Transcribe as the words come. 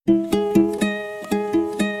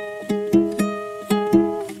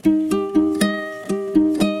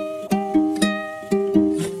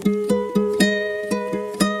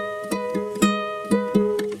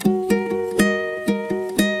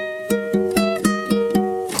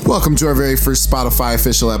Welcome to our very first Spotify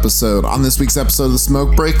official episode. On this week's episode of The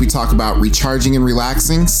Smoke Break, we talk about recharging and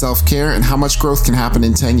relaxing, self-care, and how much growth can happen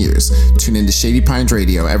in 10 years. Tune into Shady Pines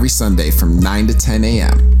Radio every Sunday from 9 to 10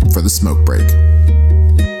 a.m. for The Smoke Break.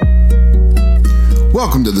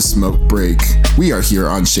 Welcome to The Smoke Break. We are here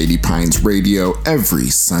on Shady Pines Radio every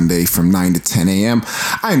Sunday from 9 to 10 a.m.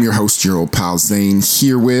 I'm your host, your old pal Zane,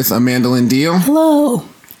 here with Amanda Lindeal. Hello.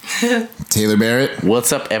 Taylor Barrett.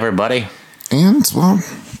 What's up, everybody? And, well,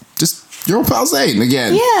 just your old pal Zane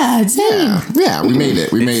again. Yeah, it's Zane. Yeah, we made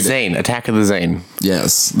it. We made it. Zane, Attack of the Zane.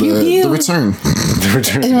 Yes, Pew, pew. the return. The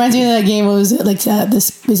return. It reminds me of that game. What was it? Like,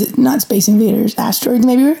 this is it not Space Invaders? Asteroids,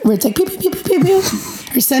 maybe? Where it's like pew, pew, pew, pew, pew, pew.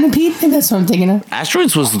 Or Centipede? Maybe that's what I'm thinking of.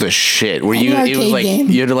 Asteroids was the shit. Where An it was like game.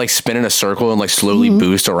 you had to like spin in a circle and like slowly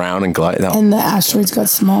boost around and glide. No. And the asteroids got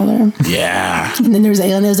smaller. Yeah. And then there was an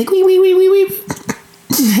alien that was like, wee, wee, wee, wee, wee.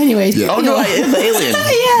 Anyways. Yeah. Oh no, it's the alien.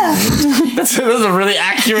 Yeah. That's a really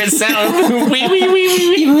accurate sound. Wee, wee, wee, wee,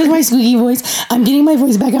 wee. Even with my squeaky voice, I'm getting my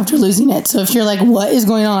voice back after losing it. So if you're like, what is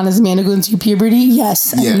going on? Is Amanda going through puberty?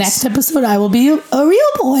 Yes. Yes. Next episode, I will be a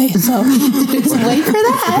real boy. So just wait for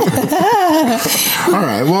that. All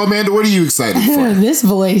right. Well, Amanda, what are you excited for? This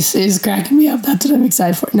voice is cracking me up. That's what I'm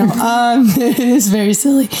excited for. No, it is very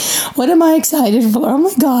silly. What am I excited for? Oh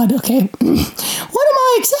my God. Okay. What am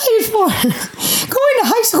I excited for? Going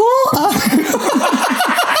to high school?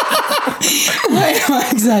 What am I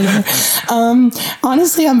excited for?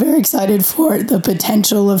 Honestly, I'm very excited for the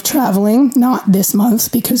potential of traveling. Not this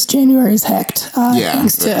month because January is hecked.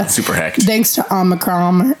 Super hecked. Thanks to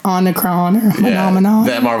Omicron or phenomenon.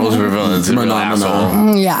 That Marvel's villain's a real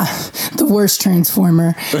asshole. Yeah, the worst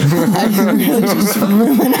Transformer. I really just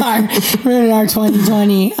ruin our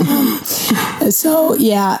 2020.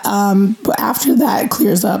 But after that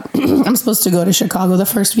clears up, I'm supposed to go to Chicago the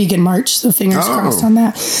first week in March, so fingers crossed on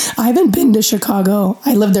that. I haven't been to Chicago.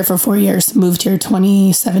 I lived there for 4 years, moved here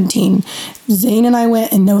 2017. Zane and I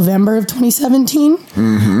went in November of 2017,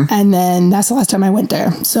 and then that's the last time I went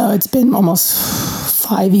there. So it's been almost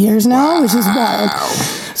 5 years now, which is wild.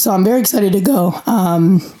 So I'm very excited to go.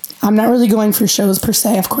 I'm not really going for shows per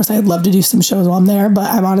se. Of course, I'd love to do some shows while I'm there,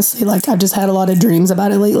 but I'm honestly I've just had a lot of dreams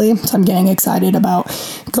about it lately. So I'm getting excited about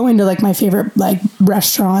going to my favorite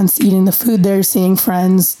restaurants, eating the food there, seeing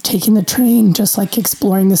friends, taking the train, just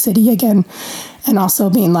exploring the city again. And also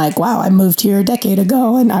being wow, I moved here a decade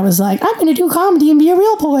ago and I was I'm going to do comedy and be a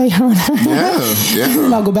real boy. Yeah.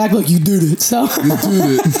 And I'll go back you did it. So You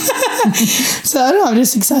did it. So I don't know, I'm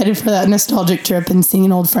just excited for that nostalgic trip and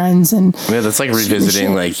seeing old friends. And yeah, that's like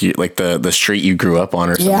revisiting the street you grew up on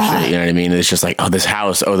or some shit. You know what I mean? It's just oh, this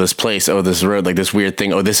house, oh, this place, oh, this road, this weird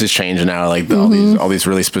thing, oh, this has changed now. All these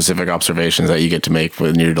really specific observations that you get to make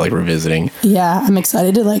when you're revisiting. Yeah, I'm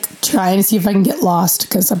excited to try and see if I can get lost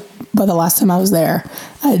because by the last time I was there,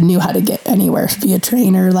 I knew how to get anywhere via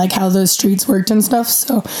train or how those streets worked and stuff.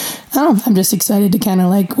 So I don't know, I'm just excited to kind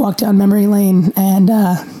of walk down memory lane and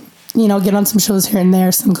get on some shows here and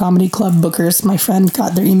there, some comedy club bookers. My friend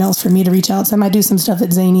got their emails for me to reach out, so I might do some stuff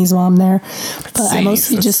at Zany's while I'm there. But I'm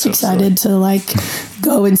mostly just excited to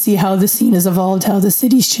go and see how the scene has evolved, how the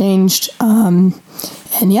city's changed.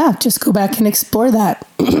 And yeah, just go back and explore that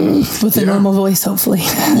with a normal voice, hopefully.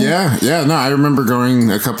 Yeah. No, I remember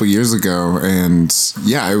going a couple years ago, and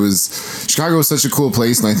Chicago was such a cool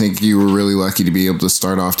place, and I think you were really lucky to be able to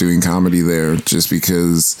start off doing comedy there, just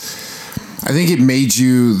because I think it made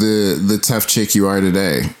you the tough chick you are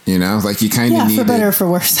today. You kind of need for better or for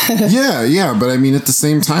worse. yeah. But I mean, at the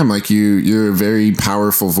same time, you're a very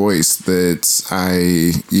powerful voice that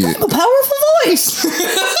I have a powerful voice.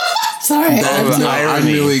 Sorry. I'm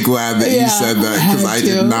really glad that you said that because I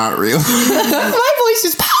did not realize. My voice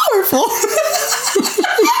is powerful.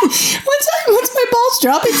 Once my balls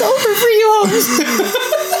drop, it's over for you hoes.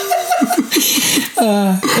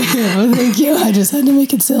 Thank you. I just had to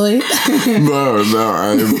make it silly. No,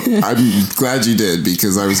 I'm glad you did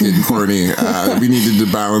because I was getting corny. We needed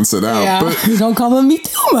to balance it out. Yeah, but don't compliment me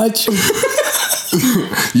too much.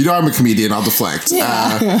 I'm a comedian. I'll deflect.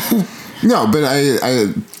 Yeah. No, but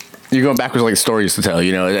I you're going back with stories to tell,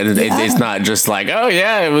 it's not just oh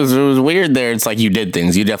yeah, it was weird there. It's you did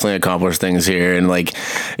things, you definitely accomplished things here, and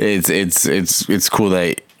it's cool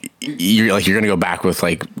that you're gonna go back with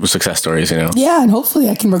success stories, Yeah, and hopefully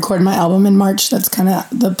I can record my album in March. That's kind of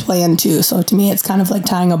the plan too. So to me, it's kind of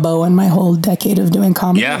tying a bow in my whole decade of doing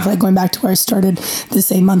comedy. Yeah. Of going back to where I started the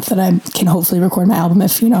same month that I can hopefully record my album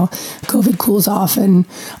if COVID cools off and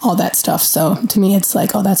all that stuff. So to me, it's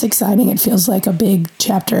oh, that's exciting. It feels like a big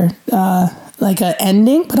chapter. An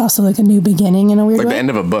ending, but also a new beginning in a weird way. The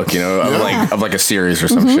end of a book, of a series or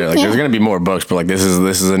some shit. There's gonna be more books, but this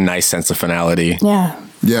is a nice sense of finality. Yeah.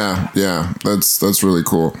 Yeah. That's really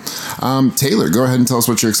cool. Taylor, go ahead and tell us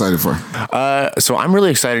what you're excited for. So I'm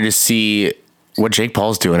really excited to see what Jake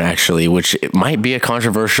Paul's doing, actually, which it might be a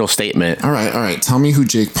controversial statement. All right. Tell me who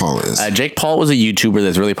Jake Paul is. Jake Paul was a YouTuber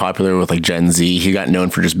that's really popular with like Gen Z. He got known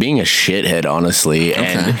for just being a shithead, honestly.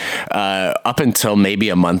 Okay. And up until maybe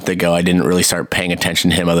a month ago, I didn't really start paying attention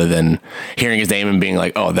to him other than hearing his name and being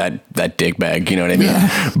like, oh, that dick bag. You know what I mean?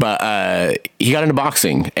 Yeah. But he got into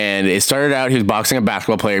boxing, and it started out, he was boxing a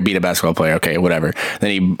basketball player, beat a basketball player. Okay, whatever.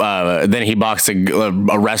 Then he boxed a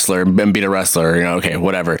wrestler and beat a wrestler. You know, okay,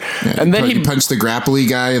 whatever. Yeah, and then he punched the grapply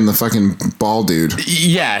guy and the fucking bald dude.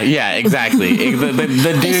 Yeah, exactly. the dude.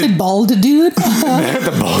 I said bald dude.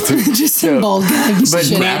 The bald dude. Just said bald guy. But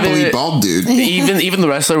grapply bald dude. Even the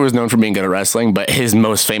wrestler was known for being good at wrestling, but his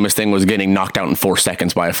most famous thing was getting knocked out in 4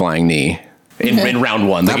 seconds by a flying knee. In round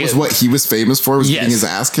 1. That was what he was famous for, was getting his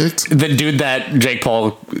ass kicked? The dude that Jake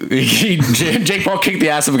Paul kicked the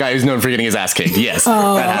ass of a guy who's known for getting his ass kicked. Yes.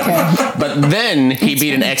 Oh, that happened. But then he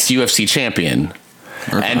beat an ex-UFC champion.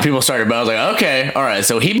 Okay. And people started, but I was like, okay, all right.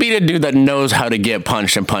 So he beat a dude that knows how to get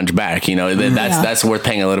punched and punch back. You know, that's worth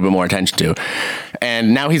paying a little bit more attention to.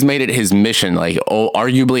 And now he's made it his mission, like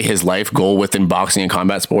arguably his life goal within boxing and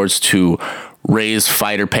combat sports, to raise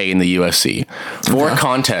fighter pay in the UFC. For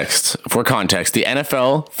context, the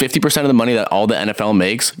NFL, 50% of the money that all the NFL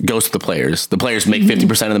makes goes to the players. The players make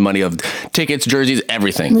 50% of the money of tickets, jerseys,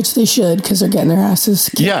 everything. Which they should, because they're getting their asses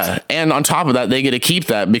kicked. Yeah, and on top of that, they get to keep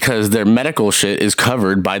that because their medical shit is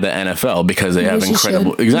covered by the NFL because they have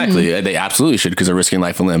incredible... Exactly, they absolutely should because they're risking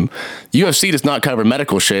life and limb. UFC does not cover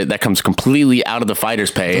medical shit. That comes completely out of the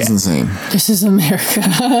fighter's pay. That's insane. This is America.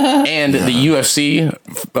 And the UFC,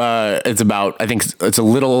 it's about... I think it's a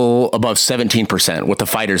little above 17% what the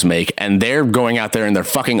fighters make, and they're going out there in their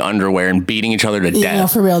fucking underwear and beating each other to death. Yeah,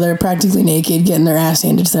 for real, they're practically naked, getting their ass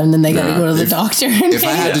handed to them, and then they got to go to the doctor. If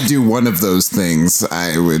I had to do one of those things,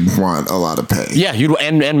 I would want a lot of pay. Yeah,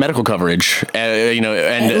 and medical coverage. And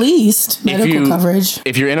at least medical coverage.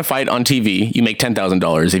 If you're in a fight on TV, you make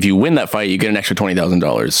 $10,000. If you win that fight, you get an extra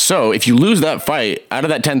 $20,000. So if you lose that fight, out of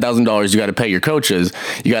that $10,000, you got to pay your coaches,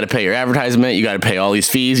 you got to pay your advertisement, you got to pay all these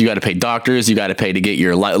fees, you got to pay doctors, you got to pay to get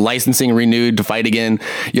your licensing renewed to fight again.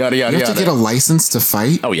 Yada yada. You have to get a license to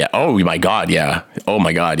fight. Oh yeah. Oh my god. Yeah. Oh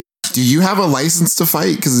my god. Do you have a license to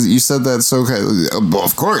fight? Because you said that so. Well,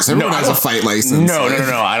 of course, everyone has a fight license. No.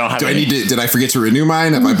 I don't have. Did I forget to renew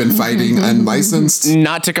mine? Have I been fighting unlicensed?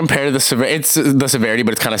 Not to compare the severity,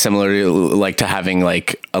 but it's kind of similar to to having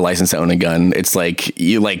like a license to own a gun. It's like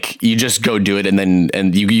you just go do it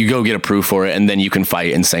and you go get approved for it and then you can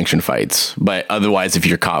fight in sanctioned fights. But otherwise, if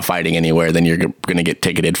you're caught fighting anywhere, then you're gonna get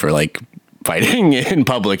ticketed for like fighting in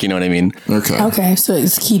public. You know what I mean? Okay. So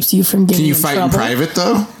it keeps you from getting. Can you fight in private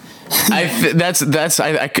though? I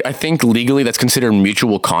think legally that's considered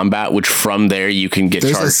mutual combat, which from there you can get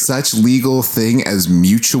charged. There's such legal thing as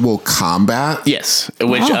mutual combat? Yes.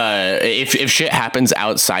 Which if shit happens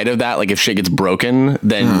outside of that, like if shit gets broken,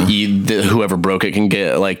 then whoever broke it can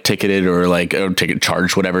get like ticketed or ticket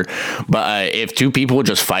charged, whatever. But if two people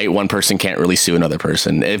just fight, one person can't really sue another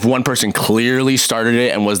person. If one person clearly started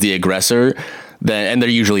it and was the aggressor, and there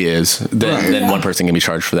usually is, then one person can be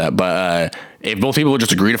charged for that. But if both people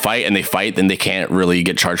just agree to fight and they fight, then they can't really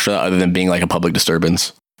get charged for that other than being like a public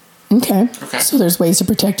disturbance. Okay. So there's ways to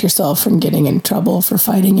protect yourself from getting in trouble for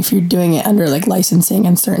fighting if you're doing it under like licensing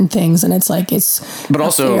and certain things, and it's a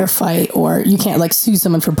fair fight, or you can't like sue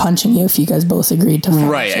someone for punching you if you guys both agreed to fight.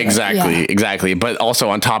 Right, exactly. But also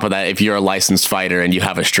on top of that, if you're a licensed fighter and you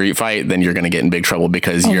have a street fight, then you're going to get in big trouble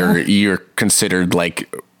because you're considered like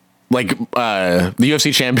the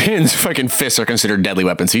UFC champions, fucking fists are considered deadly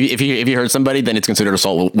weapons. So if you hurt somebody, then it's considered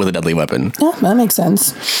assault with a deadly weapon. Yeah, that makes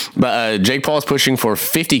sense. But Jake Paul is pushing for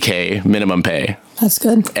 $50K minimum pay. That's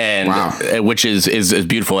good. And which is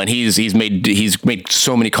beautiful. And he's made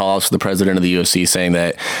so many calls to the president of the UFC saying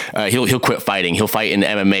that he'll quit fighting. He'll fight in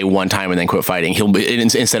MMA one time and then quit fighting.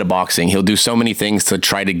 Instead of boxing, he'll do so many things to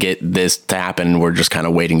try to get this to happen. We're just kind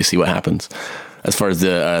of waiting to see what happens as far as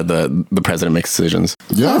the president makes decisions.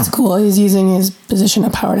 Yeah, that's cool. He's using his position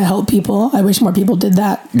of power to help people. I wish more people did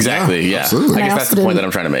that. Exactly. Yeah. Absolutely. I guess that's the point that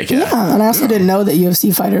I'm trying to make. Yeah. And I also didn't know that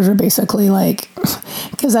UFC fighters are basically like,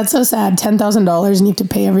 because that's so sad. $10,000 and you have to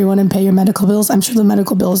pay everyone and pay your medical bills. I'm sure the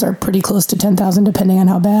medical bills are pretty close to $10,000 depending on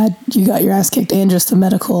how bad you got your ass kicked. And just the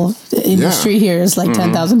medical industry here is like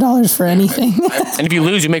 $10,000 for anything. And if you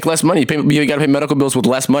lose, you make less money. You got to pay medical bills with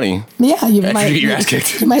less money. Yeah, you might get your ass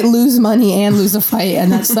kicked. You might lose money and lose a fight,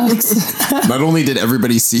 and that sucks. Not only did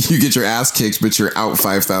everybody see you get your ass kicked, but you're out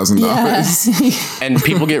 $5,000. Yeah. And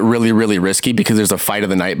people get really, really risky because there's a fight of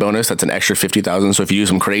the night bonus. That's an extra $50,000. So if you do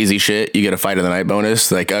some crazy shit, you get a fight of the night bonus.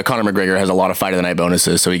 bonus. Like Conor McGregor has a lot of fight of the night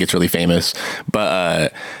bonuses, so he gets really famous.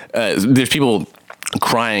 But there's people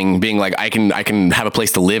crying, being like, I can have a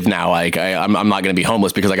place to live now. Like I'm not going to be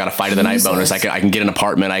homeless because I got a fight of the night bonus. I can get an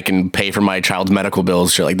apartment. I can pay for my child's medical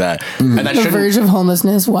bills, shit like that. And that the verge of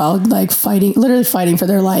homelessness while like literally fighting for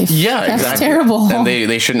their life. Yeah, that's exactly. terrible. And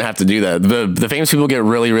they shouldn't have to do that. The famous people get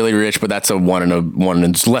really, really rich, but that's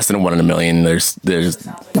it's less than a 1 in a million. There's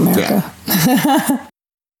America. Yeah.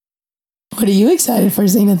 What are you excited for,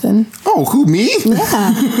 Zenathan? Oh, who, me?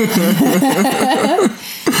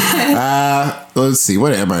 Yeah. Let's see.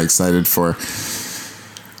 What am I excited for?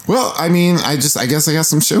 Well, I mean, I guess I got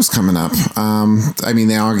some shows coming up. I mean,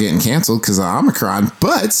 they all getting canceled because of Omicron,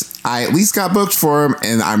 but I at least got booked for them,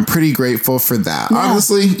 and I'm pretty grateful for that. Yeah.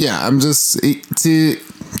 Honestly, yeah, I'm just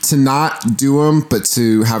to not do them, but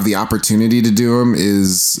to have the opportunity to do them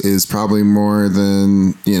is probably more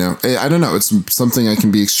than, I don't know. It's something I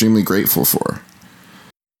can be extremely grateful for.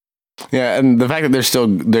 Yeah, and the fact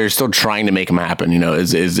that they're still trying to make them happen,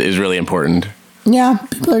 is really important. Yeah,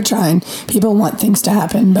 people are trying. People want things to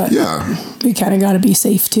happen, but we kind of got to be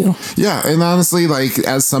safe too. Yeah, and honestly, like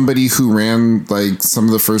as somebody who ran like some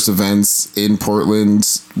of the first events in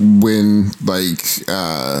Portland when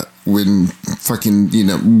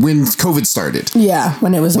COVID started. Yeah,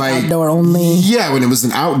 when it was like, outdoor only. Yeah, when it was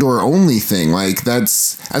an outdoor only thing. Like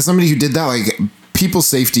that's, as somebody who did that, like people's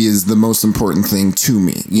safety is the most important thing to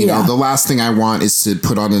me. You know, the last thing I want is to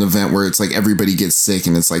put on an event where it's like everybody gets sick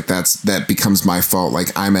and it's like that becomes my fault. Like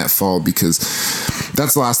I'm at fault because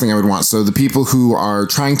that's the last thing I would want. So the people who are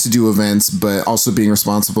trying to do events but also being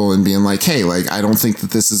responsible and being like, hey, like I don't think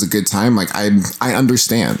that this is a good time. Like I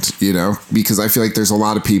understand, because I feel like there's a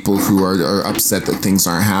lot of people who are upset that things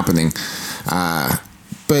aren't happening.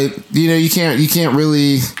 But you can't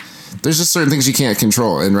really. There's just certain things you can't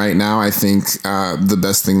control. And right now, I think the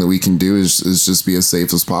best thing that we can do is just be as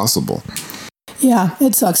safe as possible. Yeah,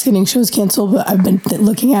 it sucks getting shows canceled, but I've been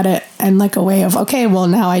looking at it and like a way of, okay, well,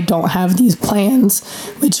 now I don't have these plans,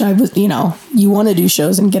 which I was, you want to do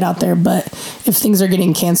shows and get out there. But if things are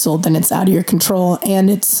getting canceled, then it's out of your control. And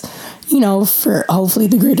it's, for hopefully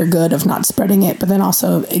the greater good of not spreading it. But then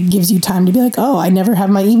also it gives you time to be like, oh, I never have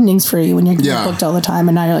my evenings free when you're getting booked all the time.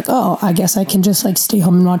 And now you're like, oh, I guess I can just like stay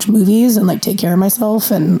home and watch movies and like take care of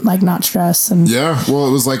myself and like not stress. And yeah, well,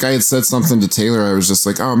 it was like I had said something to Taylor. I was just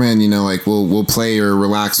like, oh man, like we'll play or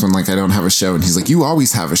relax when like I don't have a show. And he's like, you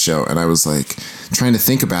always have a show. And I was like trying to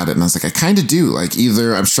think about it. And I was like, I kind of do. Like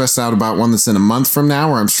either I'm stressed out about one that's in a month from now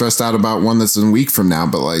or I'm stressed out about one that's in a week from now.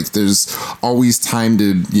 But like there's always time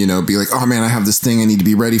to, be like, oh man, I have this thing I need to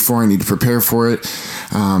be ready for. I need to prepare for it.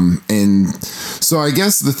 And so I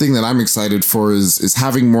guess the thing that I'm excited for is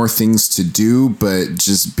having more things to do, but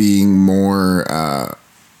just being more,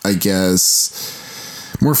 I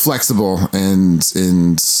guess, more flexible and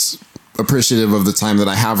appreciative of the time that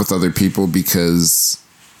I have with other people, because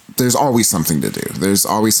there's always something to do. There's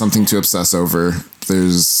always something to obsess over.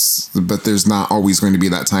 But there's not always going to be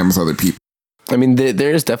that time with other people. I mean,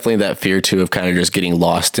 there is definitely that fear too of kind of just getting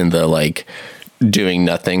lost in the like doing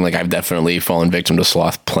nothing. Like I've definitely fallen victim to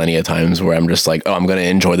sloth plenty of times where I'm just like, oh, I'm going to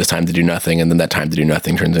enjoy this time to do nothing. And then that time to do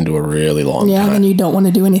nothing turns into a really long time. Yeah, and then you don't want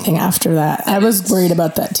to do anything after that. I was worried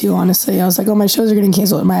about that too, honestly. I was like, oh, my shows are getting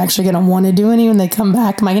canceled. Am I actually going to want to do any when they come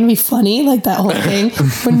back? Am I going to be funny? Like that whole thing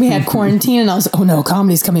when we had quarantine and I was like, oh no,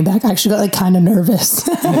 comedy's coming back. I actually got like kind of nervous.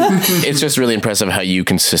 It's just really impressive how you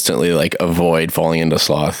consistently like avoid falling into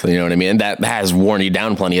sloth. You know what I mean? And that has worn you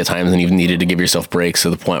down plenty of times and you've needed to give yourself breaks to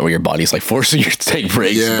the point where your body's like forcing you to take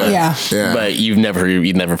breaks. Yeah. But you've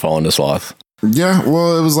never fallen to sloth. Yeah,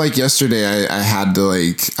 well, it was like yesterday I had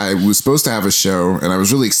to I was supposed to have a show and I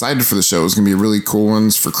was really excited for the show. It was going to be a really cool one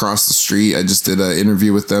for Cross the Street. I just did an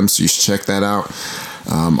interview with them, so you should check that out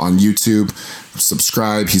on YouTube.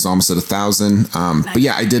 Subscribe. He's almost at 1,000. But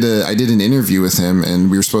yeah, I did an interview with him and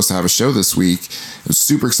we were supposed to have a show this week. I was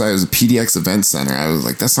super excited. It was a PDX event center. I was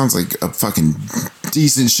like, that sounds like a fucking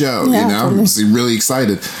decent show, Totally. I was really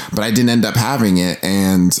excited, but I didn't end up having it.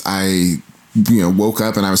 And I woke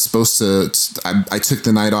up and I was supposed to, I took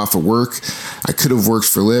the night off of work. I could have worked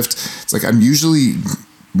for Lyft. It's like, I'm usually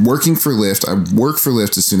working for Lyft. I work for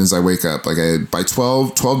Lyft as soon as I wake up. Like by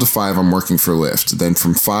 12 to 5, I'm working for Lyft. Then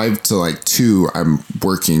from 5 to 2, I'm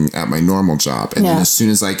working at my normal job. And then as soon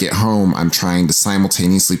as I get home, I'm trying to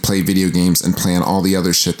simultaneously play video games and plan all the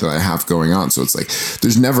other shit that I have going on. So it's like,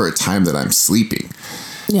 there's never a time that I'm sleeping.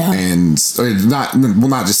 Yeah. And not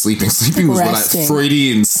just sleeping. Sleeping was resting.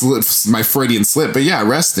 My Freudian slip. But yeah,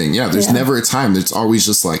 resting. Yeah, there's never a time. It's always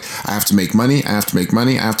just like, I have to make money. I have to make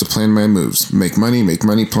money. I have to plan my moves. Make money,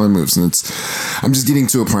 plan moves. And I'm just getting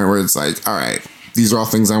to a point where it's like, all right, these are all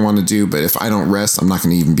things I want to do, but if I don't rest, I'm not going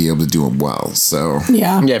to even be able to do them well. So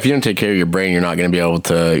yeah, if you don't take care of your brain, you're not going to be able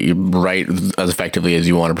to write as effectively as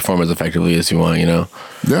you want, or perform as effectively as you want,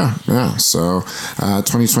 Yeah. So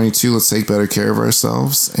 2022, let's take better care of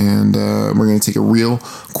ourselves, and we're going to take a real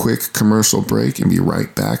quick commercial break and be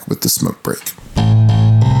right back with the smoke break.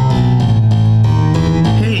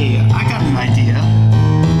 Hey, I got an idea.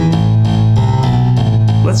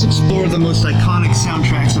 Let's explore the most iconic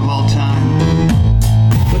soundtracks of all time.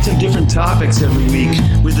 Let's have different topics every week,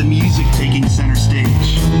 with the music taking center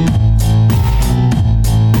stage.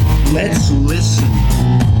 Let's listen.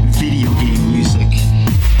 Video game music.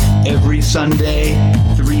 Every Sunday,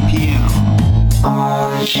 3 p.m.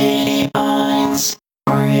 on Shady Pines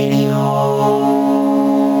Radio.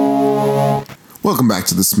 Welcome back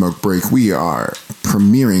to the Smoke Break. We are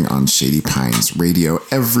premiering on Shady Pines Radio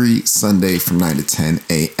every Sunday from 9 to 10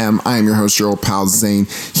 a.m. I am your host, your old pal Zane,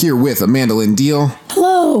 here with Amanda Lynn Deal.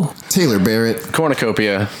 Hello. Taylor Barrett.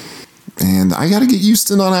 Cornucopia. And I got to get used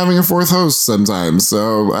to not having a fourth host sometimes,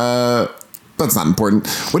 so that's not important.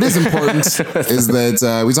 What is important is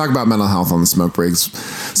that we talk about mental health on the Smoke Breaks,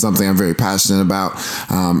 something I'm very passionate about.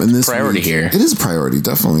 And this priority week, here. It is a priority,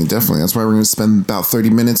 definitely. That's why we're going to spend about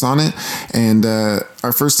 30 minutes on it. And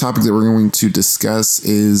our first topic that we're going to discuss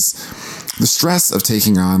is the stress of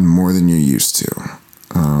taking on more than you're used to.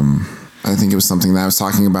 I think it was something that I was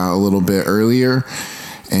talking about a little bit earlier,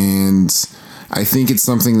 and I think it's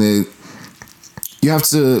something that you have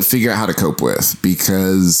to figure out how to cope with,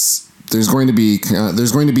 because there's going to be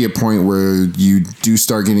a point where you do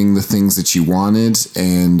start getting the things that you wanted,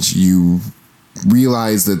 and you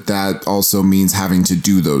realize that also means having to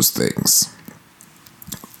do those things,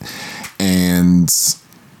 and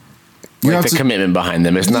you like the commitment behind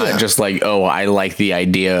them. It's not just like, oh, I like the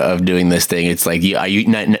idea of doing this thing. It's like now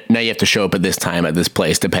you have to show up at this time at this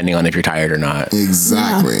place, depending on if you're tired or not.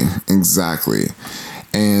 Exactly.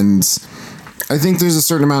 And I think there's a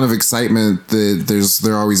certain amount of excitement that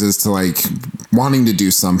there always is to like wanting to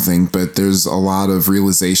do something, but there's a lot of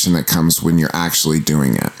realization that comes when you're actually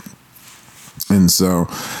doing it. And so,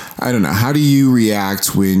 I don't know. How do you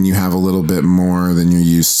react when you have a little bit more than you're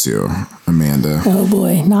used to, Amanda? Oh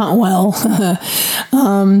boy, not well.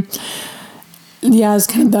 Yeah, it's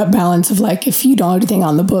kind of that balance of like, if you don't have anything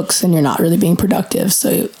on the books and you're not really being productive.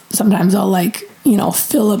 So sometimes I'll like,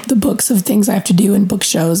 fill up the books of things I have to do and book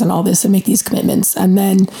shows and all this and make these commitments. And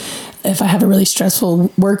then if I have a really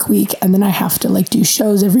stressful work week and then I have to like do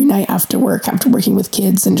shows every night after work, after working with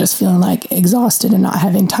kids and just feeling like exhausted and not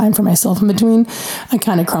having time for myself in between, I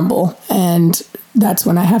kind of crumble. And that's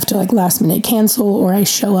when I have to like last minute cancel, or I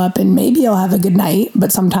show up and maybe I'll have a good night.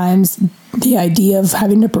 But sometimes the idea of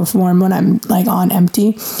having to perform when I'm like on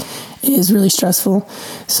empty is really stressful.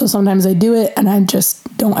 So sometimes I do it and I just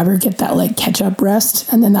don't ever get that like catch up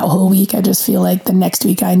rest. And then that whole week, I just feel like the next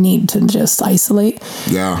week I need to just isolate.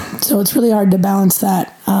 Yeah. So it's really hard to balance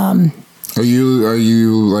that. Are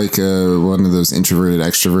you like one of those introverted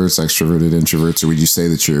extroverted introverts, or would you say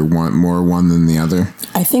that you're more one than the other?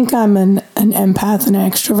 I think I'm an empath and an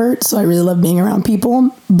extrovert, so I really love being around people,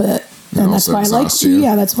 but and that's why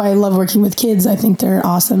that's why I love working with kids. I think they're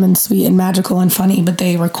awesome and sweet and magical and funny, but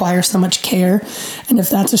they require so much care. And if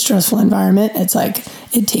that's a stressful environment, it's like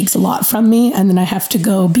it takes a lot from me, and then I have to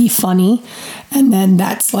go be funny, and then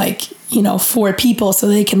that's like, for people so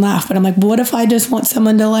they can laugh. But I'm like, what if I just want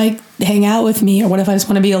someone to like hang out with me, or what if I just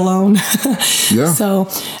want to be alone? Yeah. So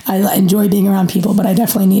I enjoy being around people, but I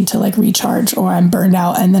definitely need to like recharge, or I'm burned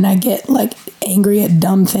out, and then I get like angry at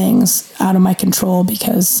dumb things out of my control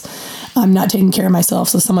because I'm not taking care of myself.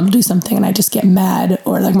 So someone will do something and I just get mad,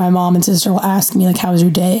 or like my mom and sister will ask me like, how was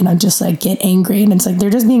your day? And I just like get angry, and it's like, they're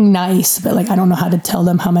just being nice, but like, I don't know how to tell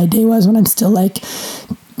them how my day was when I'm still like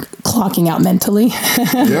clocking out mentally.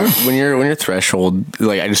 Yeah. When your threshold,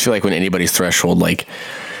 like, I just feel like when anybody's threshold, like,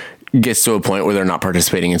 gets to a point where they're not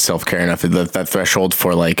participating in self-care enough, that threshold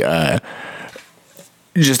for like,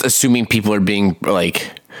 just assuming people are being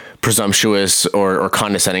like presumptuous or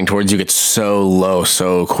condescending towards you gets so low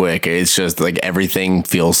so quick. It's just like everything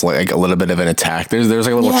feels like a little bit of an attack. There's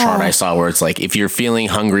like a little chart I saw where it's like, if you're feeling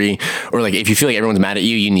hungry, or like if you feel like everyone's mad at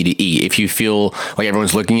you, you need to eat. If you feel like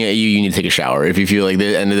everyone's looking at you, you need to take a shower. If you feel like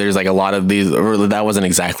and there's like a lot of these, or that wasn't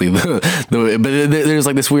exactly but there's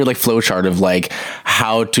like this weird like flow chart of like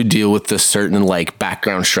how to deal with the certain like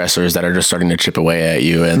background stressors that are just starting to chip away at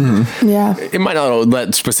you. And it might not,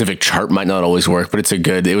 that specific chart might not always work, but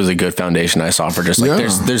it was a good foundation I saw for just like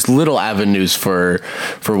there's little avenues for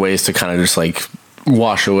ways to kind of just like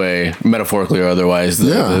wash away, metaphorically or otherwise.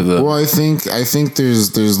 Well, I think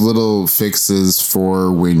there's little fixes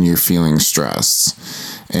for when you're feeling stressed,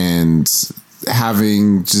 and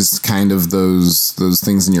having just kind of those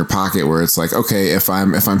things in your pocket where it's like, okay, if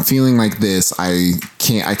I'm feeling like this, I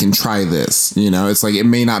can try this, you know. It's like, it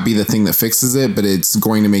may not be the thing that fixes it, but it's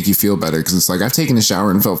going to make you feel better, because it's like, I've taken a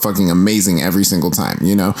shower and felt fucking amazing every single time,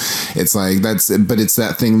 you know. It's like, but it's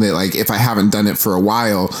that thing that, like, if I haven't done it for a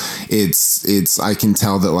while, it's I can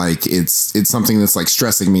tell that, like, it's something that's like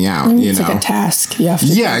stressing me out, you know. It's like a task.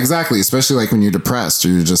 Yeah, exactly. Especially like when you're depressed, or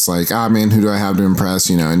you're just like, man, who do I have to impress,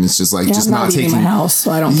 you know? And it's just like, just not taking my house,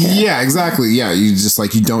 so I don't care. Yeah, exactly. Yeah, you just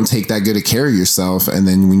like, you don't take that good a care of yourself, and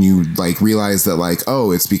then when you like realize that, like,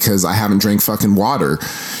 oh, it's because I haven't drank fucking water,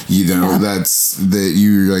 you know, that's that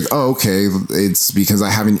you're like, oh, okay, it's because I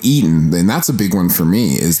haven't eaten. Then that's a big one for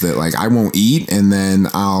me, is that, like, I won't eat, and then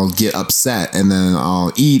I'll get upset, and then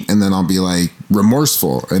I'll eat, and then I'll be like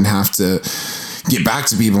remorseful and have to get back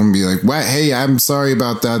to people and be like, "What? Hey, I'm sorry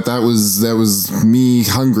about that. That was me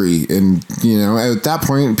hungry." And, you know, at that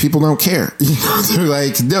point, people don't care. You know, they're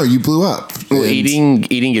like, "No, you blew up." Well,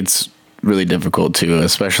 eating gets really difficult too,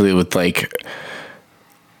 especially with like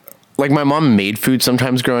my mom made food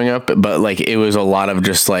sometimes growing up, but like it was a lot of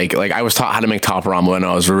just like I was taught how to make top ramen when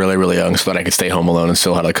I was really, really young, so that I could stay home alone and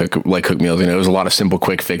still how to cook meals. You know, it was a lot of simple,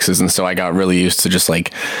 quick fixes, and so I got really used to just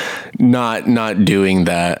like not doing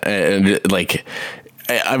that. And like,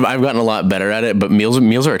 I've gotten a lot better at it, but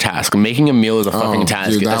meals are a task. Making a meal is a fucking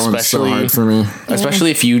task, dude, that one's so hard for me.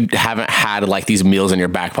 Especially if you haven't had like these meals in your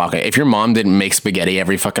back pocket. If your mom didn't make spaghetti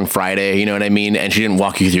every fucking Friday, you know what I mean, and she didn't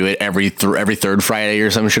walk you through it every third Friday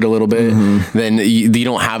or some shit a little bit, then you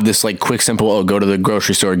don't have this like quick, simple, go to the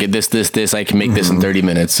grocery store, get this, I can make this in 30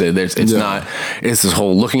 minutes. It's this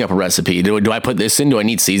whole looking up a recipe. Do I put this in? Do I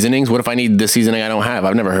need seasonings? What if I need this seasoning I don't have?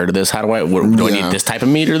 I've never heard of this. How do I need this type of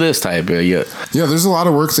meat or this type? Yeah, there's a lot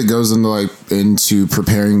of work that goes into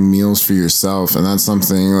preparing meals for yourself, and that's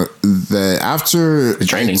something that after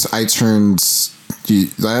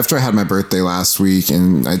after I had my birthday last week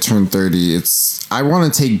and I turned 30, I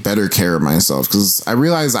want to take better care of myself, because I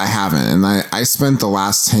realize I haven't, and I spent the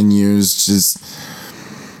last 10 years just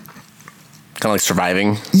kind of like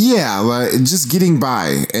surviving. Yeah, like just getting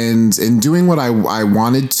by and doing what I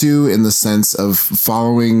wanted to, in the sense of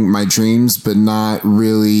following my dreams, but not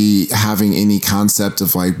really having any concept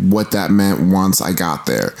of like what that meant once I got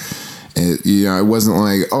there. It wasn't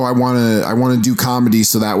like, oh, I want to do comedy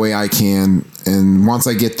so that way I can, and once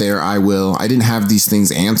I get there I will. I didn't have these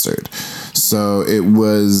things answered. So it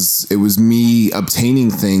was me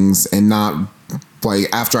obtaining things, and not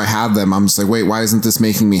like after I had them, I'm just like, wait, why isn't this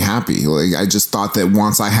making me happy? Like, I just thought that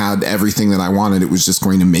once I had everything that I wanted, it was just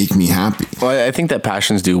going to make me happy. Well, I think that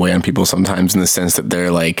passions do weigh on people sometimes, in the sense that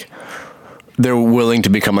they're willing to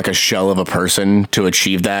become like a shell of a person to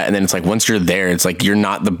achieve that, and then it's like once you're there, it's like you're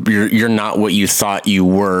not what you thought you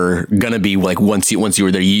were gonna be. Like once you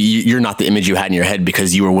were there, you're not the image you had in your head,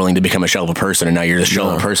 because you were willing to become a shell of a person, and now you're the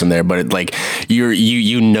shell of a person there. But like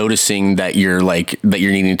you noticing that you're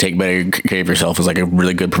needing to take better care of yourself is like a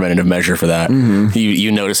really good preventative measure for that.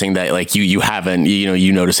 You noticing that like you haven't,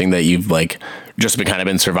 you noticing that you've like just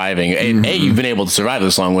been surviving. You've been able to survive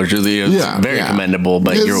this long, which is very commendable.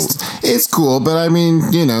 But it's cool. But I mean,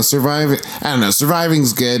 surviving. I don't know.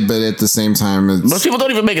 Surviving's good, but at the same time, most people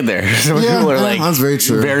don't even make it there. So people are like, that's very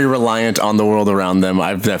true. Very reliant on the world around them.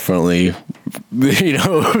 I've definitely,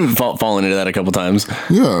 fallen into that a couple times.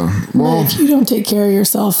 Yeah. Well, but if you don't take care of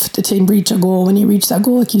yourself to reach a goal, when you reach that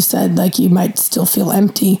goal, like you said, like you might still feel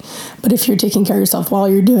empty. But if you're taking care of yourself while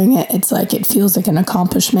you're doing it, it's like it feels like an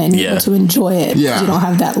accomplishment, and you're able to enjoy it. Yeah. You don't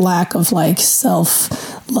have that lack of like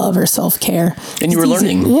self-love or self-care. And you were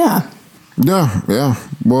learning. Yeah.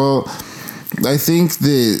 Well, I think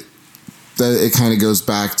that it kind of goes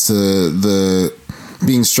back to the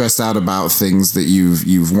being stressed out about things that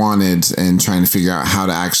you've wanted, and trying to figure out how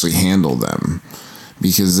to actually handle them.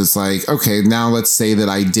 Because it's like, okay, now let's say that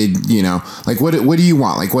I did, like what do you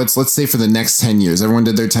want? Like let's say for the next 10 years, everyone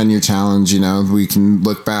did their 10-year challenge, we can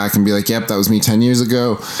look back and be like, yep, that was me 10 years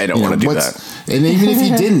ago. I don't want to do that. And even if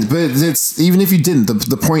you didn't,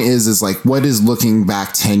 the point is like, what is looking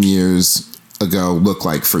back 10 years ago look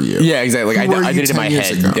like for you? Yeah, exactly. Like I did it in my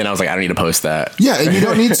head ago? And I was like, I don't need to post that. Yeah, and you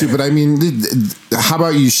don't need to, but I mean, how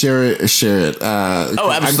about you share it?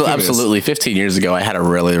 Absolutely. 15 years ago, I had a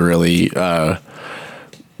really, really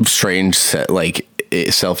strange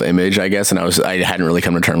self-image, I guess, and I hadn't really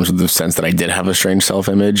come to terms with the sense that I did have a strange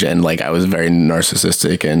self-image, and like I was very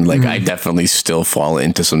narcissistic, and like I definitely still fall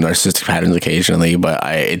into some narcissistic patterns occasionally, but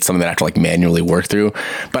it's something that I have to like manually work through.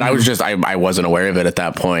 But I was just I wasn't aware of it at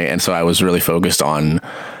that point, and so I was really focused on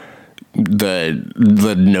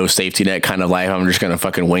the no safety net kind of life. I'm just gonna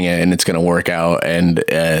fucking wing it, and it's gonna work out, and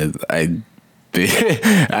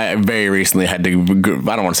I very recently had to,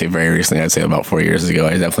 I don't want to say very recently, I'd say about 4 years ago,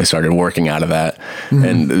 I definitely started working out of that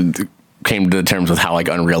and came to terms with how like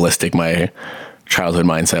unrealistic my childhood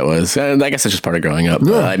mindset was. And I guess it's just part of growing up.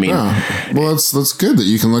 Yeah, I mean, well, that's good that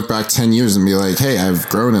you can look back 10 years and be like, hey, I've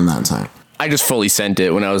grown in that time. I just fully sent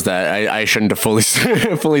it when I was that. I shouldn't have fully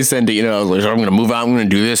sent it. You know, I was like, I'm going to move out. I'm going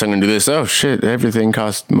to do this. I'm going to do this. Oh shit! Everything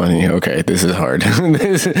costs money. Okay, this is hard.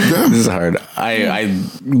 this is hard. I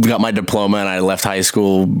got my diploma and I left high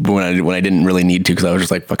school when I didn't really need to because I was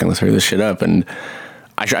just like, fucking, let's hurry this shit up. And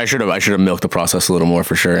I should have milked the process a little more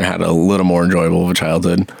for sure and had a little more enjoyable of a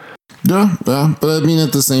childhood. Yeah, but I mean,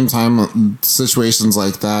 at the same time, situations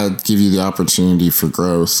like that give you the opportunity for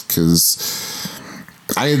growth because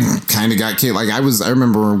I kind of got kicked. Like I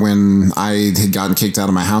remember when I had gotten kicked out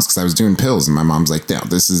of my house because I was doing pills, and my mom's like, "No,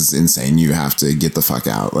 this is insane. You have to get the fuck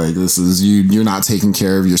out. Like this is you're not taking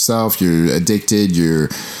care of yourself. You're addicted.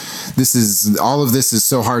 All of this is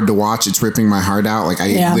so hard to watch. It's ripping my heart out. Like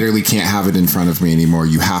I literally can't have it in front of me anymore.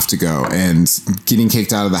 You have to go." And getting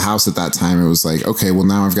kicked out of the house at that time, it was like, okay, well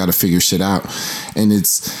now I've got to figure shit out. And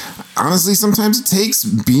it's honestly, sometimes it takes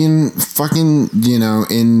being fucking,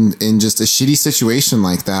 in just a shitty situation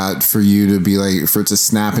like that for you to be like, for it to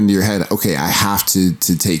snap into your head, okay, I have to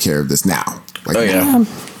take care of this now. Like, oh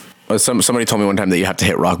yeah. Somebody told me one time that you have to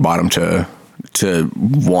hit rock bottom to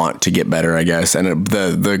want to get better, I guess. And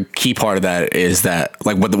the key part of that is that,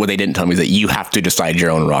 like, what they didn't tell me is that you have to decide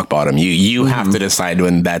your own rock bottom. You have to decide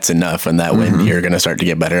when that's enough and that when you're going to start to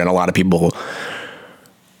get better. And a lot of people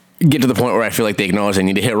get to the point where I feel like they acknowledge they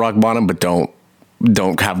need to hit rock bottom, but don't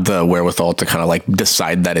have the wherewithal to kind of like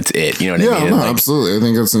decide that it's it. You know what I mean? No, like, absolutely. I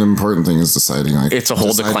think that's an important thing, is deciding like it's a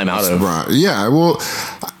hole to climb out of. Yeah. Well,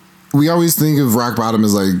 we always think of rock bottom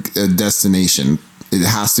as like a destination. It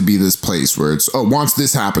has to be this place where it's, once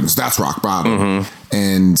this happens, that's rock bottom.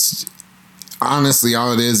 And honestly,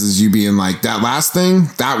 all it is you being like, that last thing,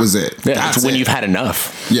 that was it. Yeah, that's when you've had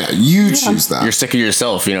enough. Yeah, you choose that. You're sick of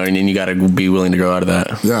yourself, and you got to be willing to grow out of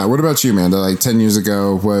that. Yeah. What about you, Amanda? Like 10 years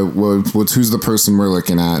ago, who's the person we're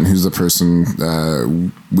looking at, and who's the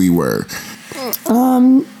person we were?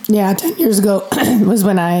 10 years ago was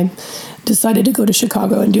when I decided to go to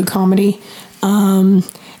Chicago and do comedy.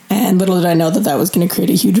 And little did I know that was going to create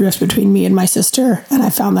a huge rift between me and my sister. And I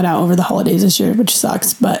found that out over the holidays this year, which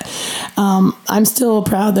sucks. But I'm still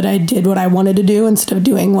proud that I did what I wanted to do instead of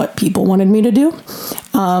doing what people wanted me to do.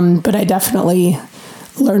 But I definitely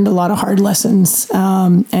learned a lot of hard lessons.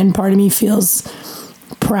 And part of me feels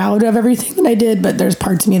proud of everything that I did, but there's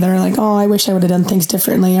parts of me that are like, I wish I would have done things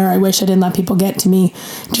differently, or I wish I didn't let people get to me.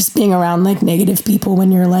 Just being around like negative people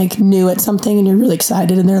when you're like new at something and you're really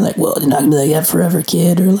excited, and they're like, well, you're not gonna be like that forever,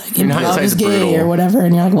 kid, or like improv is gay brutal, or whatever,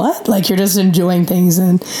 and you're like, what? Like you're just enjoying things,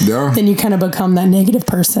 and then you kind of become that negative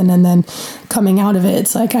person, and then coming out of it,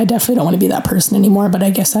 it's like, I definitely don't want to be that person anymore. But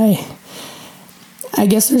I guess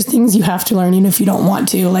there's things you have to learn even if you don't want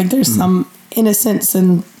to. Like there's some innocence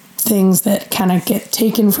and things that kind of get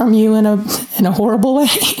taken from you in a horrible way.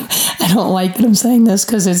 I don't like that I'm saying this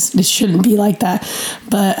because it shouldn't be like that,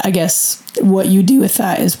 but I guess what you do with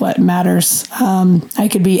that is what matters. I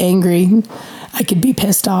could be angry, I could be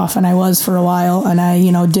pissed off, and I was for a while, and I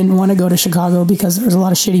didn't want to go to Chicago because there was a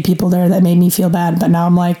lot of shitty people there that made me feel bad. But now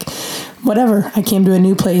I'm like, whatever, I came to a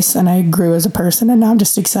new place and I grew as a person, and now I'm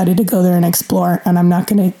just excited to go there and explore, and I'm not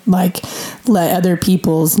going to like let other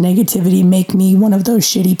people's negativity make me one of those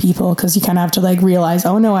shitty people, because you kind of have to like realize,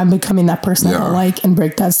 oh no, I'm becoming that person I don't like, and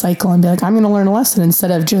break that cycle and be like, I'm going to learn a lesson instead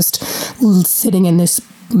of just sitting in this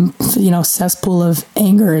cesspool of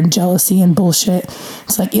anger and jealousy and bullshit.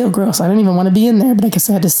 It's like, ew, gross. I don't even want to be in there, but I guess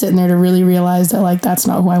I had to sit in there to really realize that like that's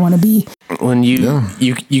not who I want to be. When you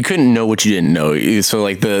couldn't know what you didn't know, so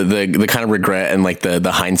like the kind of regret and like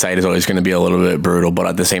the hindsight is always going to be a little bit brutal, but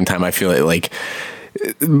at the same time I feel like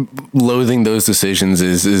loathing those decisions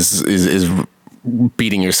is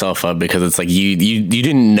beating yourself up, because it's like you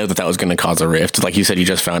didn't know that was going to cause a rift. Like you said, you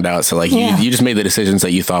just found out, so like you just made the decisions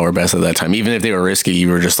that you thought were best at that time, even if they were risky. You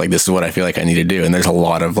were just like, this is what I feel like I need to do. And there's a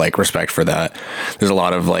lot of like respect for that. There's a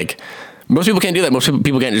lot of like, most people can't do that. Most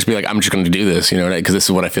people can't just be like, I'm just going to do this, because this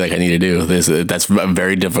is what I feel like I need to do. That's a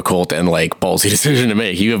very difficult and like ballsy decision to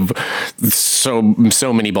make. You have so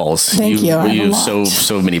many balls. Thank you. You have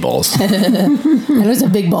so many balls. And those are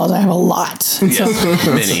big balls. I have a lot. Yes,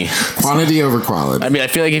 many. Quantity over quality. I mean, I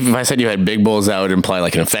feel like if I said you had big balls, that would imply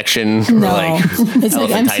like an infection. No, or like it's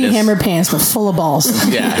like MC Hammer pants, but full of balls.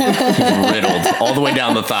 Yeah, riddled all the way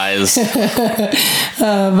down the thighs.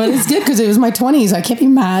 But it's good because it was my 20s. I can't be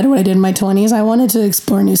mad what I did in my 20s. 20s, I wanted to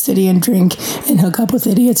explore a new city and drink and hook up with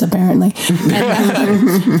idiots, apparently.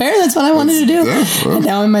 Apparently that's what I wanted to do. And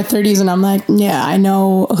now I'm in my 30s and I'm like, yeah, I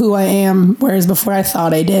know who I am. Whereas before I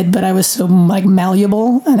thought I did, but I was so like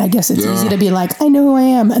malleable. And I guess it's easy to be like, I know who I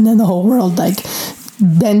am. And then the whole world like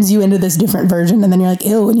bends you into this different version. And then you're like,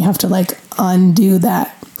 ew, and you have to like undo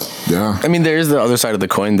that. Yeah. I mean, there is the other side of the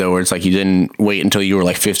coin, though, where it's like you didn't wait until you were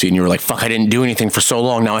like 50 and you were like, fuck, I didn't do anything for so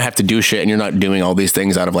long. Now I have to do shit. And you're not doing all these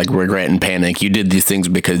things out of like regret and panic. You did these things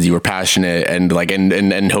because you were passionate and like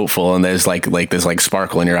and hopeful. And there's like this like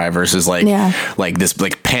sparkle in your eye versus like this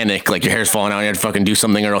like panic, like your hair's falling out and you have to fucking do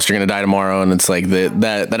something or else you're going to die tomorrow. And it's like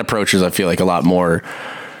that approach is, I feel like, a lot more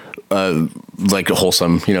like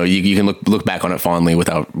wholesome. You know, you can look back on it fondly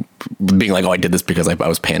without being like, oh, I did this because I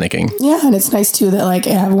was panicking. Yeah, and it's nice too that like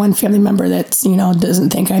I have one family member that's, you know,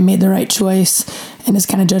 doesn't think I made the right choice and is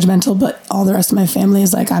kind of judgmental, but all the rest of my family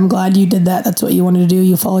is like, I'm glad you did that. That's what you wanted to do.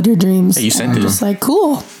 You followed your dreams. Yeah, you sent it. Just like,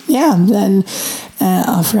 cool. Yeah. Then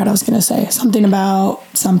I forgot I was going to say something about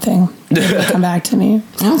something. It'll come back to me.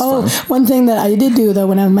 Fun. One thing that I did do though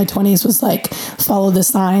when I was in my 20s was like follow the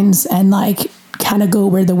signs and like kind of go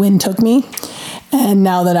where the wind took me. And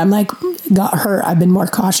now that I'm like got hurt, I've been more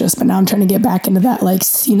cautious, but now I'm trying to get back into that, like,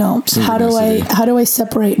 you know, how do I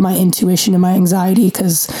separate my intuition and my anxiety?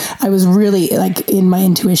 Because I was really like in my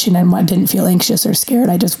intuition and I didn't feel anxious or scared.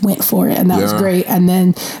 I just went for it, and that was great. And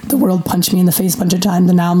then the world punched me in the face a bunch of times,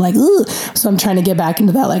 and now I'm like, ooh. So I'm trying to get back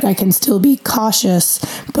into that. Like I can still be cautious,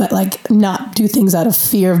 but like not do things out of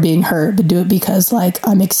fear of being hurt, but do it because like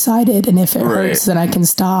I'm excited, and if it hurts, then I can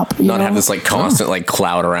stop. Not have this like constant like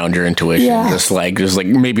cloud around your intuition. Yeah. Just like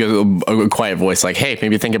maybe a quiet voice like, hey,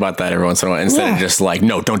 maybe think about that every once in a while, instead of just like,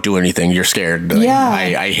 no, don't do anything, you're scared. Like,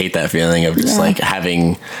 I hate that feeling of just like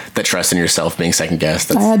having that trust in yourself being second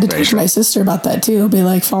guessed. I had to teach my sister about that too. Be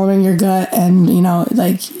like following your gut, and you know,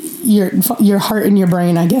 like your heart and your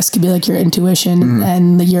brain, I guess, could be like your intuition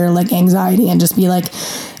and your like anxiety, and just be like,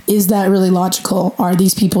 is that really logical? Are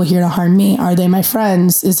these people here to harm me? Are they my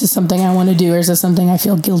friends? Is this something I want to do, or is this something I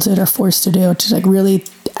feel guilted or forced to do? To like really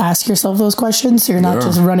ask yourself those questions, so you're not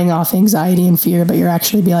just running off anxiety and fear, but you're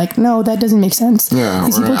actually be like, no, that doesn't make sense. Yeah,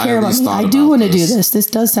 these people care about me. I do want to do this. This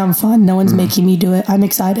does sound fun. No one's making me do it. I'm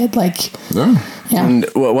excited. Like, yeah. And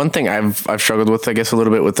one thing I've struggled with, I guess, a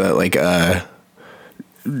little bit with that, like,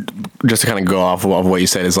 just to kind of go off of what you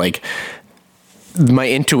said, is like, my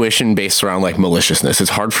intuition based around like maliciousness. It's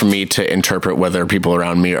hard for me to interpret whether people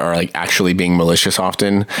around me are like actually being malicious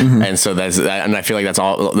often. And so and I feel like that's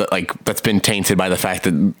all like that's been tainted by the fact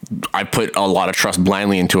that I put a lot of trust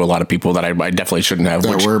blindly into a lot of people that I definitely shouldn't have.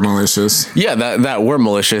 That were malicious. Yeah, that were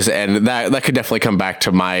malicious, and that could definitely come back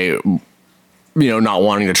to my, you know, not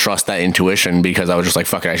wanting to trust that intuition, because I was just like,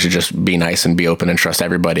 fuck it, I should just be nice and be open and trust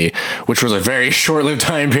everybody, which was a very short-lived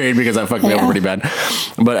time period because I fucked me up pretty bad.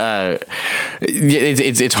 But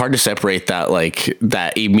it's hard to separate that, like,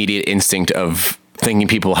 that immediate instinct of thinking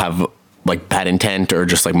people have like bad intent or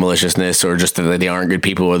just like maliciousness or just that they aren't good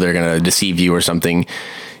people or they're going to deceive you or something.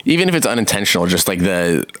 Even if it's unintentional, just like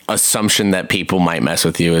the assumption that people might mess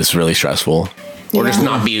with you is really stressful. Or just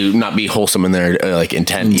not be wholesome in their like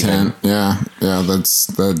intent. Even. Yeah,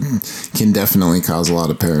 that can definitely cause a lot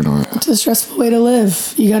of paranoia. It's a stressful way to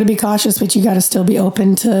live. You got to be cautious, but you got to still be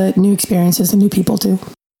open to new experiences and new people too.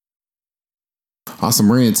 Awesome.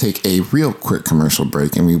 We're going to take a real quick commercial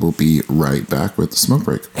break, and we will be right back with the smoke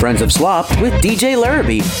break. Friends of Slop with DJ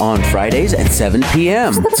Larrabee on Fridays at 7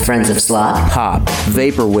 p.m. Friends of Slop. Pop,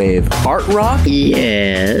 vaporwave, art rock,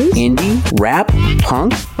 yes, indie, rap,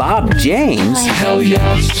 punk, Bob James. Hell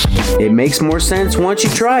yes. It makes more sense once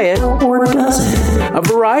you try it. Or does it? A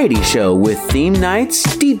variety show with theme nights,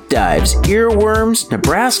 deep dives, earworms,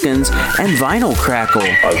 Nebraskans, and vinyl crackle.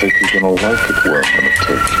 I think you're going to like it where I'm going to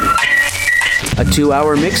take you. A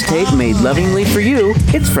 2-hour mixtape made lovingly for you.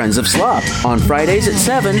 It's Friends of Slop on Fridays at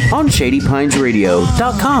 7 on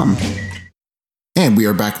ShadyPinesRadio.com. And we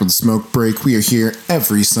are back with the smoke break. We are here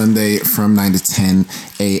every Sunday from 9 to 10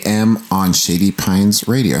 a.m. on Shady Pines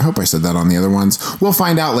Radio. I hope I said that on the other ones. We'll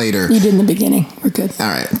find out later. You did in the beginning. We're good. All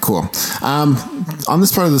right, cool. On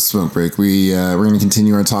this part of the smoke break, we're going to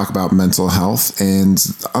continue our talk about mental health. And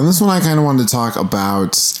on this one, I kind of wanted to talk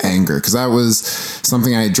about anger, because that was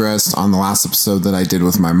something I addressed on the last episode that I did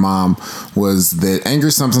with my mom, was that anger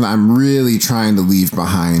is something that I'm really trying to leave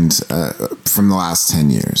behind from the last 10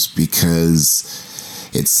 years, because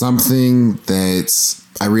it's something that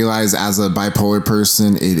I realize as a bipolar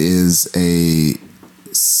person, it is a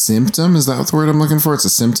symptom. Is that the word I'm looking for? It's a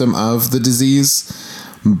symptom of the disease,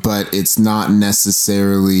 but it's not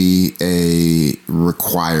necessarily a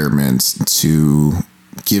requirement to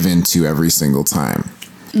give into every single time.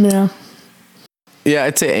 Yeah. Yeah,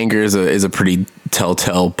 I'd say anger is a pretty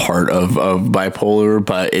telltale part of bipolar,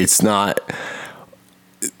 but it's not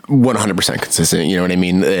 100% consistent. You know what I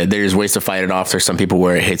mean? There's ways to fight it off. There's some people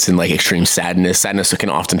where it hits in like extreme sadness. Sadness can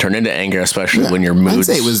often turn into anger, especially when your mood. I'd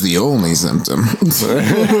say it was the only symptom.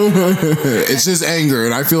 It's just anger,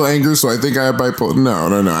 and I feel anger, so I think I have bipolar. No.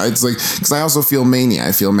 It's like, because I also feel mania.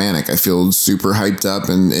 I feel manic. I feel super hyped up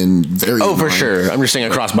and very. Oh, annoying. for sure. I'm just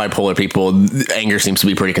saying across bipolar people, anger seems to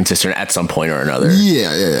be pretty consistent at some point or another.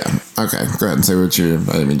 Yeah. Okay, go ahead and say what you're.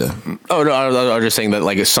 I didn't mean to. Oh no, I was just saying that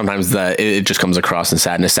like sometimes that it just comes across in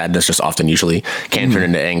sadness. Sadness just often usually can turn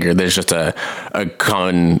into anger. There's just a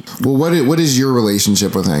common. Well, what is your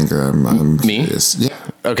relationship with anger? I'm Me? curious. Yeah.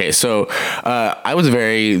 Okay, so I was a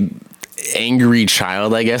very angry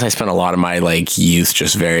child, I guess. I spent a lot of my like youth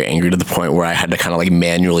just very angry to the point where I had to kind of like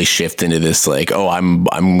manually shift into this like, oh, I'm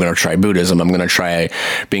gonna try Buddhism. I'm gonna try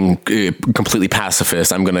being completely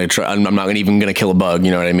pacifist. I'm not even gonna kill a bug.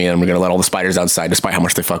 You know what I mean? I'm gonna let all the spiders outside, despite how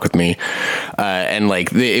much they fuck with me. And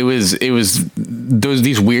like it was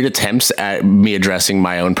these weird attempts at me addressing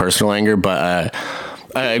my own personal anger, but.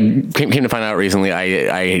 I came to find out recently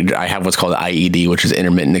I have what's called IED, which is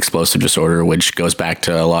intermittent explosive disorder, which goes back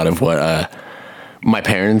to a lot of what my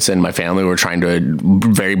parents and my family were trying to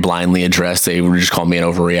very blindly address. They would just call me an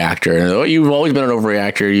overreactor. And, oh, you've always been an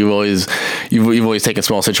overreactor. You've always taken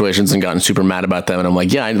small situations and gotten super mad about them. And I'm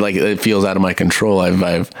like, yeah, it feels out of my control.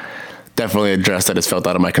 I've definitely addressed that it's felt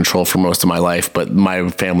out of my control for most of my life, but my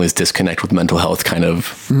family's disconnect with mental health kind of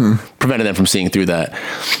prevented them from seeing through that.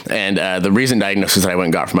 And the recent diagnosis that I went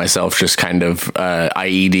and got for myself, just kind of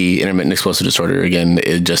IED, intermittent explosive disorder, again,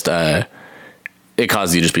 it just it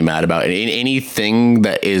causes you to just be mad about it. Anything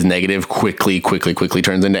that is negative quickly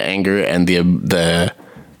turns into anger, and the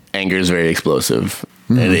anger is very explosive.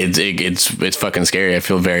 And it's fucking scary. I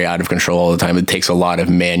feel very out of control all the time. It takes a lot of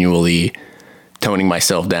manually toning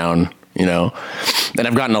myself down, you know, and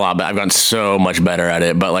I've gotten a lot better. I've gotten so much better at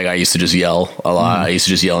it, but like I used to just yell a lot. I used to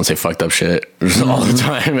just yell and say fucked up shit all the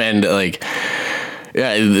time. And like,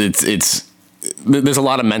 yeah, it's there's a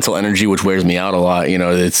lot of mental energy, which wears me out a lot. You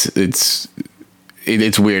know, it's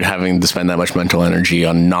weird having to spend that much mental energy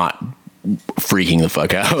on not freaking the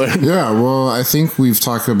fuck out. Yeah, well, I think we've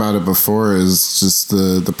talked about it before, is just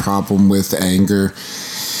the problem with anger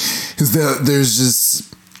is that there's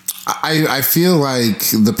just, I feel like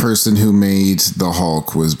the person who made the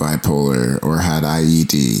Hulk was bipolar or had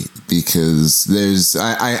IED, because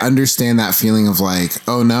I understand that feeling of like,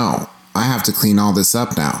 oh no, I have to clean all this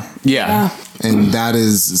up now. Yeah. And that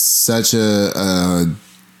is such a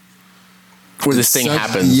where this thing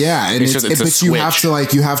happens. Yeah, and but you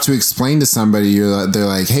have to explain to somebody. They're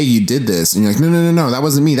like, "Hey, you did this," and you're like, "No, that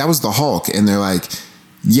wasn't me. That was the Hulk." And they're like,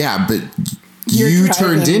 "Yeah, but you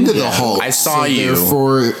turned into the Hulk. I saw you.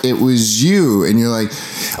 Therefore, it was you." And you're like,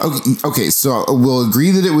 "Okay, so we'll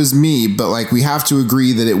agree that it was me, but like we have to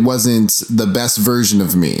agree that it wasn't the best version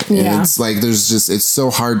of me." Yeah. And it's like it's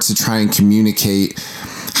so hard to try and communicate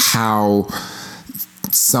how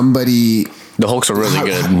somebody. The Hulk's a really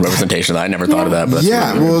good representation. I never thought of that. But that's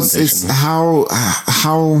yeah, really well, it's how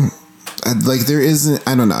like there isn't.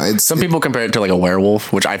 I don't know. Some people compare it to like a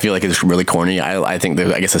werewolf, which I feel like is really corny. I think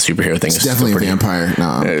I guess the superhero thing is definitely a vampire.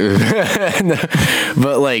 No,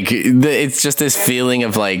 but like it's just this feeling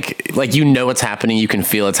of like you know what's happening. You can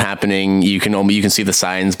feel it's happening. You can see the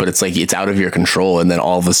signs, but it's like it's out of your control. And then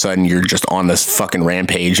all of a sudden you're just on this fucking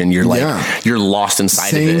rampage, and you're like you're lost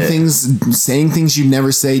inside of it. Saying things you'd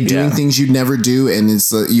never say, doing things you'd never do, and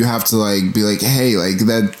it's you have to like be like, hey, like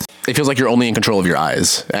that. It feels like you're only in control of your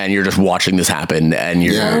eyes, and you're just watching this happen. And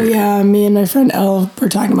you're oh yeah, me and my friend Elle were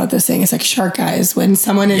talking about this thing. It's like shark eyes. When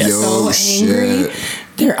someone is so angry,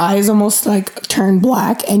 their eyes almost like turn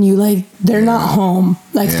black, and you like they're not home.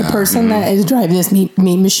 Like the person that is driving this meat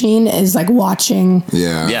machine is like watching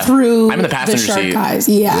through I'm in the passenger shark seat. eyes.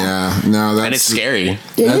 And it's scary.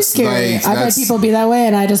 It is scary. I've had people be that way,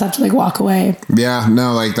 and I just have to like walk away. Yeah,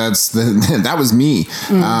 no, like that was me.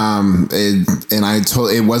 And I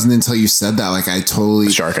totally, it wasn't until you said that, like I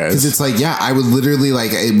totally shark eyes, because it's like I would literally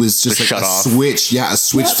like it was just like a switch. Yeah, a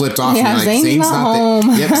switch flipped off. Yeah, and like Zane's not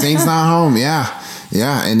home. Zane's not home.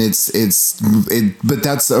 Yeah, and but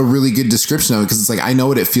that's a really good description of it, because it's like I know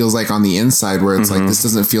what it feels like on the inside, where it's like this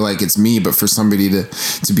doesn't feel like it's me, but for somebody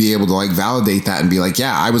to be able to like validate that and be like,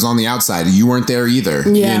 yeah, I was on the outside, you weren't there either.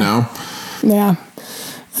 Yeah. You know? Yeah.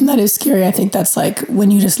 And that is scary. I think that's like when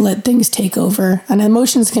you just let things take over, and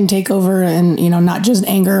emotions can take over, and not just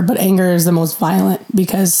anger, but anger is the most violent,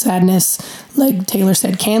 because sadness, like Taylor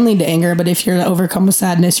said, can lead to anger. But if you're overcome with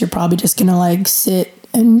sadness, you're probably just going to like sit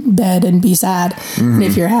in bed and be sad. And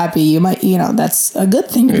if you're happy, you might, that's a good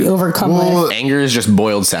thing to be overcome with. Anger is just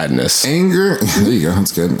boiled sadness. Anger, there you go,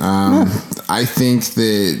 that's good. I think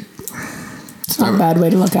that it's not a bad way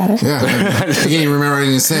to look at it. Yeah, I can't even remember what I was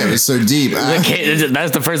going to say. It was so deep.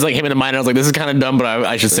 That's the first thing that came into mind. I was like, this is kind of dumb, but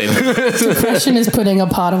I should say that. Depression is putting a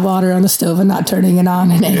pot of water on the stove and not turning it on,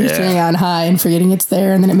 and anger turning it on high and forgetting it's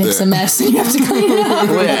there, and then it makes a mess and you have to clean it up.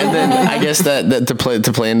 Well, yeah, and then I guess that to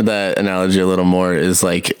play into that analogy a little more is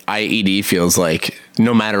like IED feels like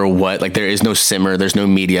no matter what, like there is no simmer, there's no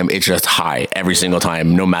medium, it's just high every single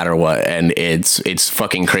time, no matter what, and it's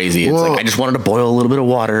fucking crazy. It's like I just wanted to boil a little bit of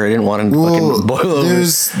water. I didn't want to fucking boil over.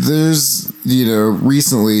 There's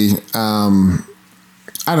recently, I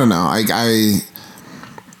don't know,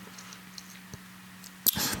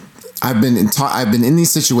 I've been in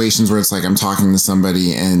these situations where it's like I'm talking to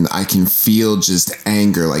somebody and I can feel just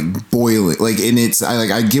anger like boiling, like, and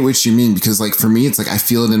I get what you mean, because like for me it's like I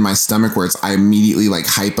feel it in my stomach where I immediately like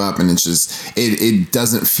hype up, and it's just it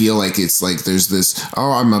doesn't feel like it's like there's this,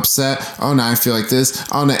 oh, I'm upset, oh, now I feel like this,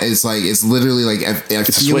 oh no, it's like it's literally like I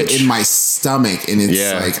feel it in my stomach, and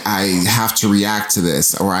it's like I have to react to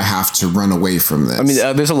this or I have to run away from this. I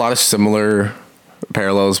mean, there's a lot of similar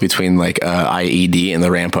parallels between like IED and the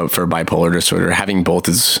ramp up for bipolar disorder. Having both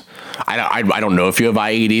is, I don't know if you have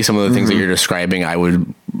IED. Some of the things that you're describing, I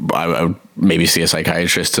would maybe see a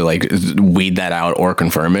psychiatrist to like weed that out or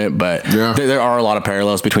confirm it. But there are a lot of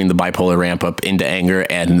parallels between the bipolar ramp up into anger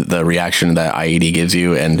and the reaction that IED gives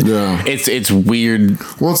you. And it's weird.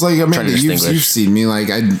 Well, it's like, I mean, you've seen me, like,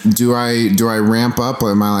 do I ramp up,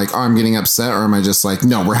 or am I like, oh, I'm getting upset, or am I just like,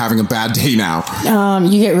 no, we're having a bad day now?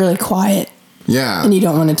 You get really quiet. Yeah. And you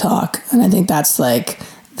don't want to talk. And I think that's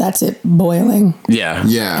it boiling. Yeah.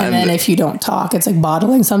 Yeah. And then if you don't talk, it's like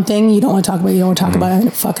bottling something. You don't want to talk about it, and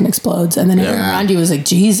it fucking explodes. And then everyone around you is like,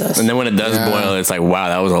 Jesus. And then when it does boil, it's like, wow,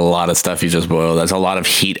 that was a lot of stuff you just boiled. That's a lot of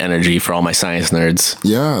heat energy for all my science nerds.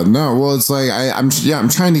 Yeah. No, well, it's like, I'm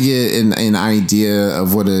trying to get an idea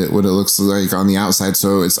of what it looks like on the outside.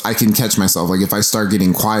 So I can catch myself. Like if I start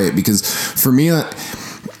getting quiet, because for me,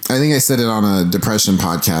 I think I said it on a depression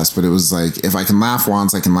podcast, but it was like, if I can laugh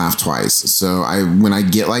once, I can laugh twice. So when I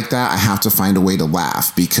get like that, I have to find a way to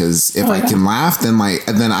laugh, because if I can laugh, then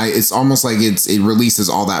it's almost like it releases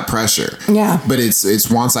all that pressure. Yeah. But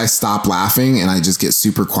it's once I stop laughing and I just get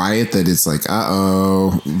super quiet that it's like,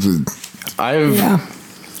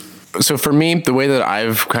 So for me, the way that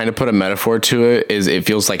I've kind of put a metaphor to it is it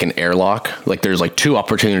feels like an airlock. Like there's like two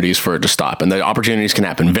opportunities for it to stop, and the opportunities can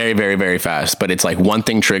happen very, very, very fast. But it's like one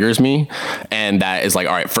thing triggers me, and that is like,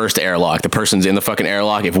 all right, first airlock. The person's in the fucking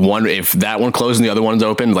airlock. If that one closes and the other one's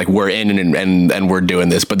open, like we're in and we're doing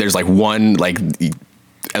this. But there's like one, like,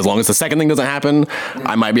 as long as the second thing doesn't happen,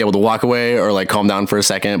 I might be able to walk away or like calm down for a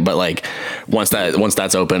second. But like once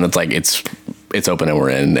that's open, it's like it's open and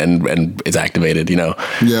we're in and it's activated,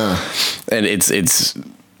 Yeah. And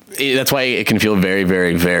that's why it can feel very,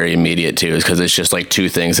 very, very immediate too, is because it's just like two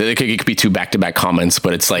things. It could be two back-to-back comments,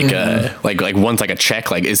 but it's like like one's like a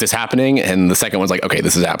check, like, is this happening? And the second one's like, okay,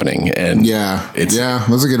 this is happening. And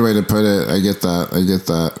that's a good way to put it. I get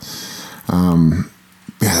that.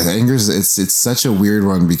 Yeah, the anger it's such a weird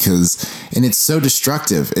one, and it's so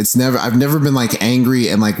destructive. I've never been like angry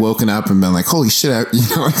and like woken up and been like, holy shit,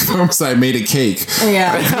 I made a cake.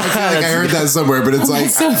 Yeah. I feel like I heard that somewhere, but it's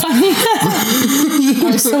like, so funny.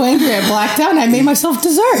 I was so angry, I blacked out and I made myself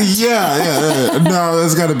dessert. Yeah. No,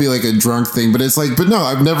 that's got to be like a drunk thing, but it's like, but no,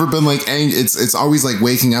 I've never been like angry. It's always like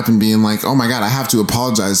waking up and being like, oh my God, I have to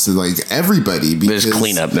apologize to like everybody. Because, there's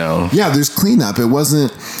cleanup now. Yeah, there's cleanup. It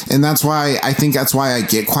wasn't, and that's why I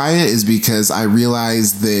get quiet, is because I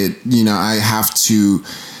realize that, I have to,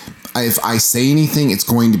 if I say anything, it's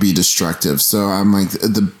going to be destructive. So I'm like,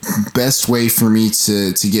 the best way for me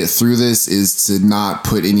to get through this is to not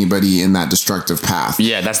put anybody in that destructive path.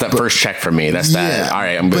 Yeah, that's that first check for me. That's that. All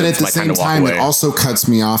right, I'm good. But at the same time, it also cuts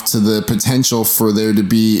me off to the potential for there to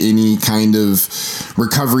be any kind of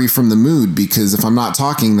recovery from the mood, because if I'm not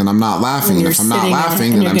talking, then I'm not laughing. And if I'm not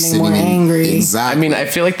laughing, then I'm sitting more angry. Exactly. I mean, I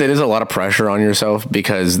feel like there is a lot of pressure on yourself,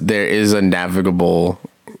 because there is a navigable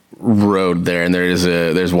road there, and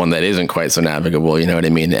there's one that isn't quite so navigable, you know what I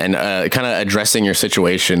mean? And kind of addressing your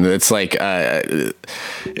situation, it's like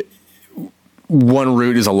one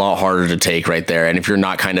route is a lot harder to take right there. And if you're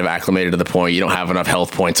not kind of acclimated to the point, you don't have enough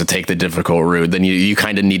health points to take the difficult route, then you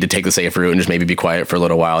kind of need to take the safe route and just maybe be quiet for a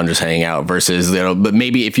little while and just hang out versus, but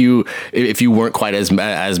maybe if you weren't quite as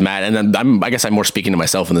mad, and then I guess I'm more speaking to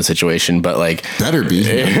myself in the situation, but like better be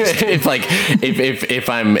if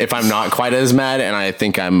I'm not quite as mad and I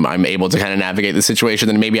think I'm able to kind of navigate the situation,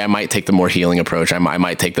 then maybe I might take the more healing approach. I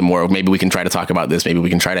might take the more, maybe we can try to talk about this. Maybe we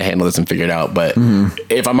can try to handle this and figure it out. But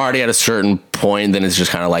if I'm already at a certain point, then it's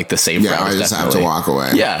just kind of like the safe route. I just have to walk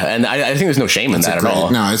away. Yeah. And I think there's no shame in that at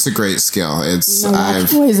all. No, it's a great skill. It's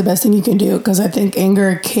always the best thing you can do, because I think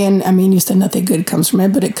anger you said nothing good comes from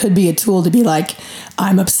it, but it could be a tool to be like,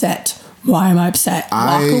 I'm upset. Why am I upset?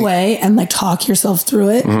 Walk away and like talk yourself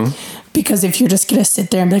through it. Because if you're just going to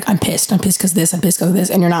sit there and be like, I'm pissed because this, I'm pissed because this,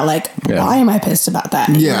 and you're not like, why am I pissed about that?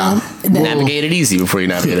 Yeah. Navigate it easy before you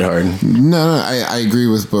navigate it hard. No, I agree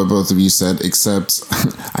with what both of you said, except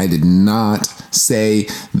I did not say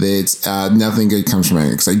that nothing good comes from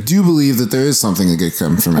anger, because I do believe that there is something that good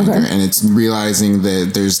comes from anger, and it's realizing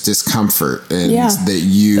that there's discomfort and that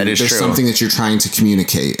there's true. Something that you're trying to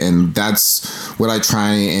communicate, and that's what I try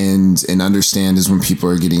and understand is when people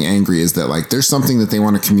are getting angry, is that like there's something that they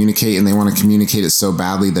want to communicate, and they want to communicate it so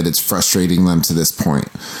badly that it's frustrating them to this point.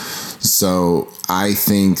 So I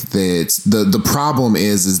think that the problem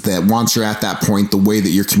is that once you're at that point, the way that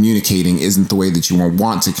you're communicating isn't the way that you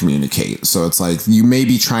want to communicate. So it's like you may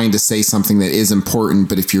be trying to say something that is important,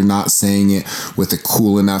 but if you're not saying it with a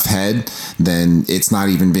cool enough head, then it's not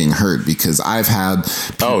even being heard. Because I've had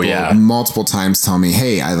people multiple times tell me,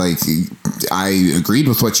 hey, I agreed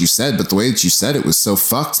with what you said, but the way that you said it was so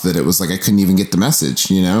fucked that it was like I couldn't even get the message,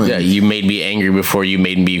 you know? Yeah, you made me angry before you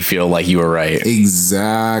made me feel like you were right.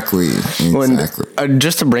 Exactly.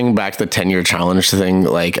 Just to bring back the 10-year challenge thing,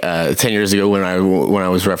 like 10 years ago when I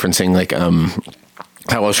was referencing like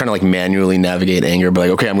I was trying to like manually navigate anger, but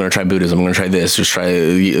like, okay, I'm going to try Buddhism. I'm going to try this, just try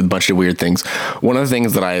a bunch of weird things. One of the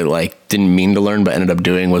things that I like didn't mean to learn, but ended up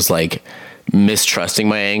doing was like mistrusting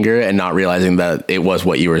my anger and not realizing that it was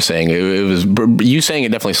what you were saying. It was you saying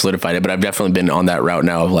it definitely solidified it, but I've definitely been on that route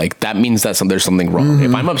now of like, that means that there's something wrong.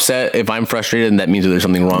 If I'm upset, if I'm frustrated, that means that there's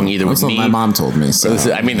something wrong either with me. That's what my mom told me. So.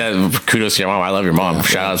 I mean, kudos to your mom. I love your mom.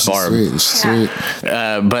 Shout out Barb. Sweet.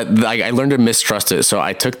 But like, I learned to mistrust it. So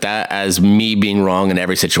I took that as me being wrong in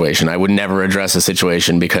every situation. I would never address a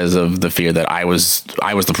situation because of the fear that I was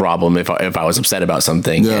the problem if I was upset about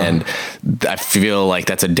something. Yeah. And I feel like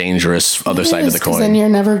that's a dangerous other side of the coin. Then you're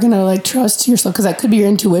never gonna like trust yourself, because that could be your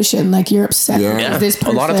intuition. Like you're upset because this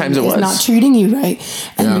person a lot of times is not treating you right,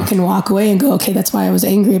 and you can walk away and go, okay, that's why I was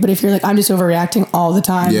angry. But if you're like, I'm just overreacting all the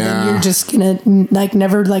time, then you're just gonna like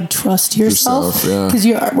never like trust yourself, because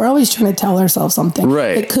we're always trying to tell ourselves something.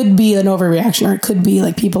 Right. It could be an overreaction, or it could be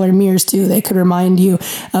like people are mirrors too. They could remind you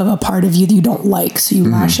of a part of you that you don't like, so you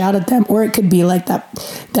lash out at them, or it could be like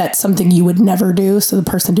that's something you would never do. So the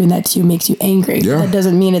person doing that to you makes you angry. Yeah. That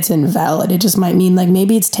doesn't mean it's invalid. It just might mean like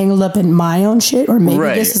maybe it's tangled up in my own shit, or maybe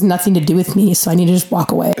this has nothing to do with me, so I need to just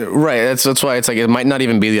walk away. Right. That's why it's like it might not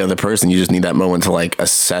even be the other person. You just need that moment to like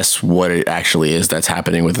assess what it actually is that's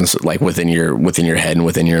happening within your head and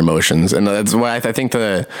within your emotions. And that's why I think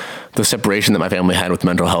the separation that my family had with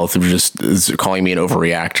mental health is calling me an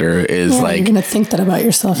overreactor is like you're gonna think that about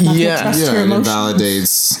yourself. Not trust your emotions. It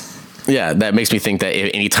validates. Yeah, that makes me think that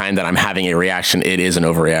any time that I'm having a reaction, it is an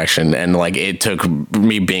overreaction. And like, it took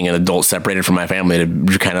me being an adult separated from my family to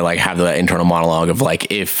kind of like have that internal monologue of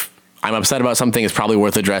like, if I'm upset about something, it's probably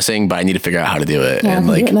worth addressing, but I need to figure out how to do it. Yeah, and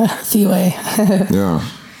like, in a healthy way. Yeah,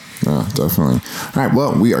 definitely. All right,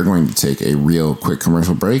 well, we are going to take a real quick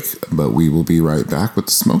commercial break, but we will be right back with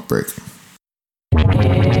the smoke break.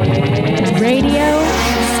 Radio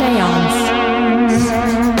Seance.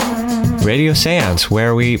 Radio Seance,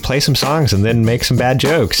 where we play some songs and then make some bad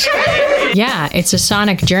jokes. Yeah, it's a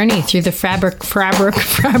sonic journey through the fabric of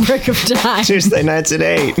time. Tuesday nights at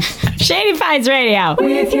 8. Shady Pines Radio.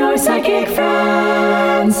 With your psychic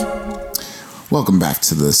friends. Welcome back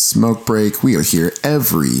to the smoke break. We are here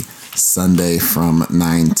every Sunday from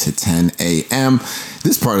 9 to 10 a.m.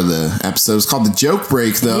 This part of the episode is called the joke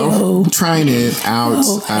break, though. Trying it out.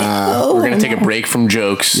 We're going to take a break from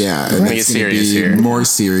jokes. Yeah. We're going to get serious here. More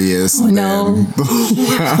serious. Oh, no. Than oh,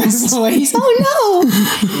 no.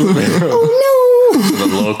 Oh, no.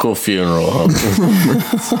 The local funeral home.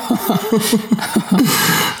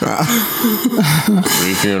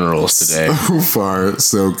 3 funerals today. So far,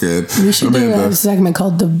 so good. We should do a segment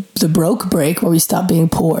called the broke break, where we stop being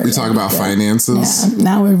poor. We talk about finances. Yeah,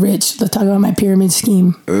 now we're rich. Let's talk about my pyramid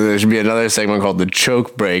scheme. There should be another segment called the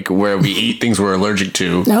choke break, where we eat things we're allergic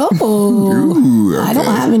to. Oh, okay. I don't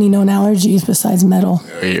have any known allergies besides metal.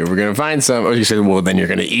 Here, we're gonna find some. Oh, you said, well, then you're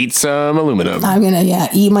gonna eat some aluminum. I'm gonna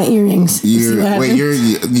eat my earrings.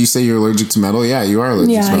 You say you're allergic to metal? Yeah, you are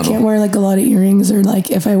allergic to metal. I can't wear like a lot of earrings, or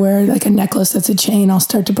like if I wear like a necklace that's a chain, I'll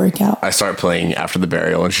start to break out. I start playing After the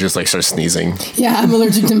Burial, and she just like starts sneezing. Yeah, I'm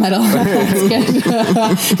allergic to metal. Not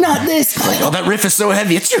this. Like, oh, that riff is so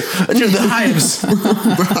heavy. It's the hives.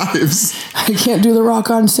 The hives. I can't do the rock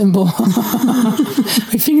on symbol.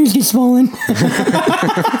 My fingers get swollen.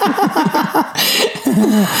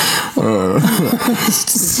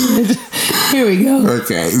 Here we go.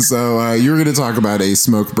 Okay, so you were going to talk about a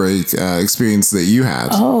smoke break experience that you had.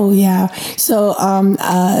 Oh, yeah. So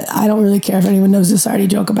I don't really care if anyone knows this. I already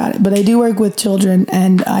joke about it. But I do work with children,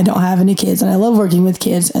 and I don't have any kids. And I love working with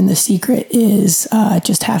kids. And the secret is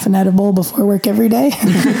just half an edible before work every day.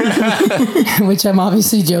 Which I'm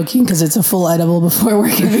obviously joking, because it's a full edible before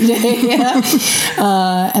work every day.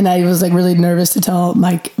 Yeah. And I was like really nervous to tell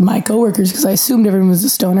my coworkers, because I assumed everyone was a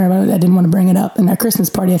stoner, but I didn't want to bring it up. And at Christmas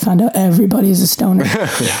party, I found out everybody is a stoner.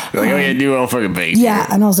 Like, oh yeah, do all fucking bake. Yeah,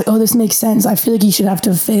 and I was like, oh, this makes sense. I feel like you should have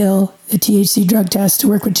to fail a THC drug test to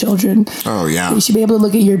work with children. Oh yeah, you should be able to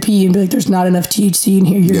look at your pee and be like, there's not enough THC in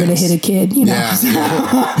here. You're going to hit a kid. You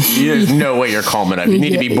know, There's no way you're calm enough. You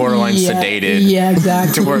need to be borderline sedated. Yeah,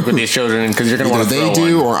 exactly. To work with these children, because you're going to want to. They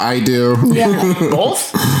do, or I do. Yeah,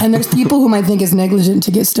 both. And there's people who might think it's negligent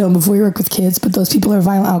to get stoned before you work with kids, but those people are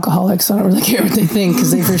violent alcoholics, so I don't really care what they think,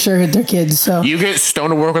 because they for sure hit their kids. So you get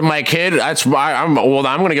stoned to work with my kid. That's why I'm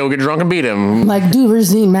going to go get drunk and beat him. Like, dude, we're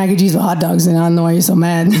just eating mac and cheese with hot dogs, and I don't know why you're so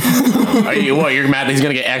mad. Are you what? You're mad that he's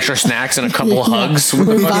going to get extra snacks and a couple of hugs? What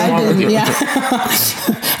the fuck is wrong with you? Yeah.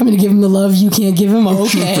 I'm going to give him the love you can't give him.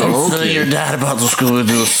 Okay. Don't tell your dad about the school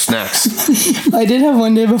do snacks. I did have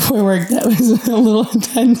one day before work that was a little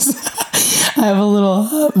intense. I have a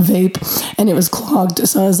little vape, and it was clogged,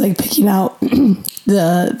 so I was like picking out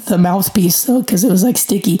the mouthpiece, so because it was like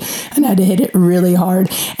sticky, and I had to hit it really hard,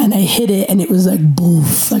 and I hit it, and it was like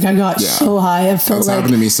boof, like I got so high. I felt that's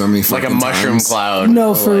happened to me so many fucking like a mushroom times. cloud.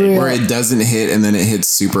 No, for real. Where it doesn't hit, and then it hits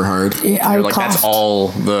super hard. You're like, that's all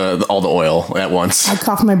the oil at once. I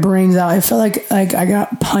coughed my brains out. I felt like I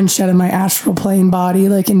got punched out of my astral plane body,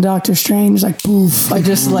 like in Doctor Strange, like poof. I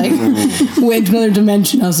just like went to another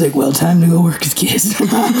dimension. I was like, well, time to go work with kids.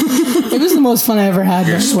 It was the most fun I ever had.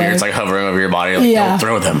 Your spirit's like hovering over your body, like, don't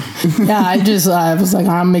throw them. Yeah, I was like,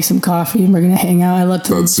 I'll make some coffee and we're gonna hang out. I let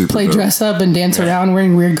them play dress up and dance around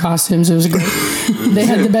wearing weird costumes. It was great. They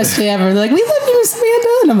had the best day ever. They're like, we love you, Samantha.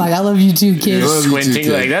 And I'm like, I love you too, kid.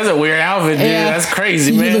 Squinting, like, that's a weird outfit, dude. Yeah. That's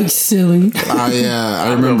crazy, man. You look silly.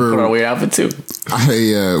 I remember put on a weird outfit too.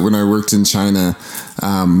 When I worked in China,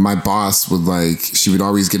 my boss she would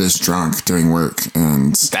always get us drunk during work,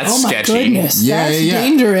 and that's sketchy. Goodness, that's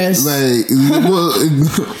dangerous. Like, well,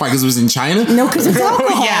 why? Because it was in China? No, because it's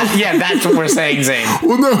alcohol. yeah, that's what we're saying, Zane.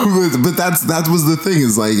 Well, no, but that was the thing.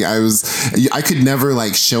 Is like I could never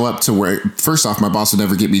like show up to work. First off, my boss would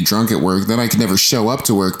never get me drunk at work. Then I could never show up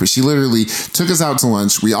to work. But she literally took us out to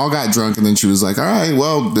lunch. We all got drunk, and then she was like, "All right,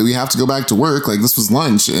 well, we have to go back to work. Like, this was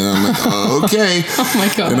lunch." And I'm like, "Oh, okay." Oh my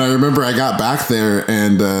god! And I remember I got back there,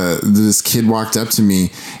 and this kid walked up to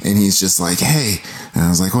me, and he's just like, "Hey," and I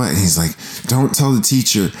was like, "What?" And he's like, "Don't tell the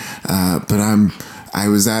teacher, but I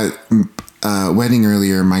was at a wedding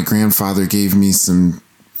earlier. My grandfather gave me some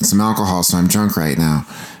alcohol, so I'm drunk right now."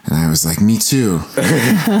 And I was like, "Me too."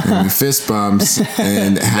 And we fist bumps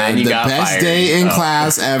and had the best day in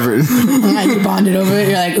class ever. And you bonded over it.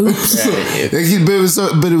 You're like, "Oops."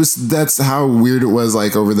 But that's how weird it was.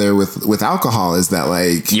 Like over there with alcohol, is that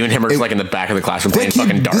like you and him are just like in the back of the classroom playing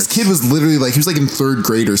fucking darts. This kid was literally like, he was like in 3rd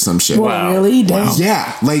grade or some shit. Wow. Really? Wow.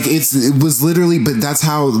 Yeah, like it was literally. But that's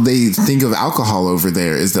how they think of alcohol over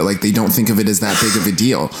there. Is that like they don't think of it as that big of a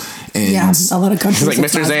deal. And yeah, a lot of countries. Like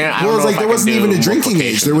Mr. Zane, well, it's like there wasn't even a drinking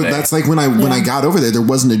age. That's like when I got over there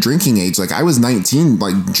wasn't a drinking age. Like I was 19,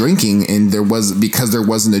 like drinking, and because there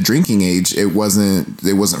wasn't a drinking age, it wasn't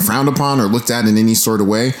frowned upon or looked at in any sort of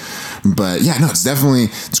way. But yeah, no,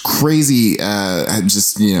 it's crazy.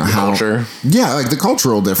 Just, how culture. Yeah, like the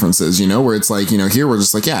cultural differences, where it's like, here we're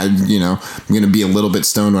just like, yeah, I'm going to be a little bit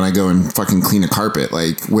stoned when I go and fucking clean a carpet.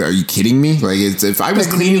 Like, wait, are you kidding me? Like, if I was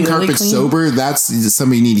cleaning carpet sober, that's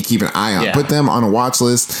somebody you need to keep an eye on. Yeah. Put them on a watch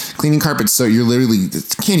list. Cleaning carpet, so you're literally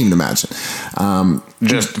can't even imagine.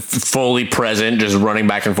 Just fully present, just running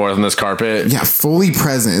back and forth on this carpet. Yeah, fully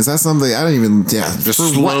present. Is that something I don't even? Yeah, just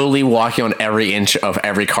slowly walking on every inch of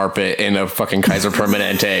every carpet in a fucking Kaiser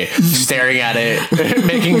Permanente, staring at it,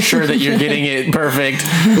 making sure that you're getting it perfect.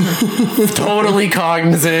 Totally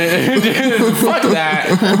cognizant. Fuck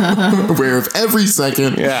that. Aware of every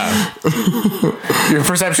second. Yeah. Your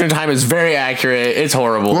perception of time is very accurate. It's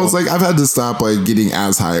horrible. Well, it's like I've had to stop like getting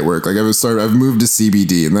as high at work. Like I've moved to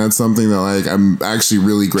CBD, and that's something that like I'm actually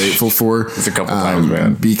really grateful for. It's a couple times,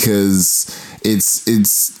 man, because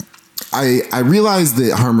I realize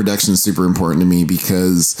that harm reduction is super important to me,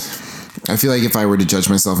 because I feel like if I were to judge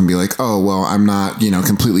myself and be like, oh, well, I'm not,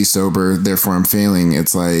 completely sober, therefore I'm failing.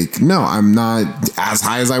 It's like, no, I'm not as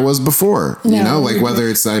high as I was before, like whether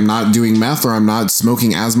it's I'm not doing meth or I'm not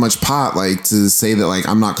smoking as much pot, like to say that like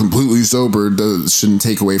I'm not completely sober shouldn't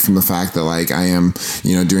take away from the fact that like I am,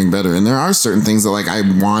 doing better. And there are certain things that like I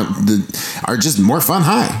want that are just more fun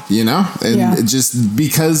high, and just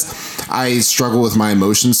because I struggle with my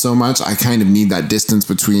emotions so much, I kind of need that distance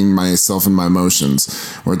between myself and my emotions,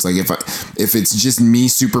 where it's like if it's just me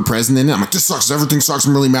super present in it, I'm like, this sucks, everything sucks,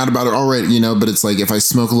 I'm really mad about it, all right, but it's like if I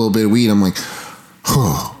smoke a little bit of weed, I'm like,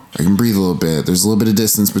 oh, I can breathe a little bit. There's a little bit of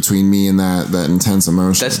distance between me and that intense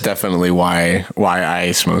emotion. That's definitely why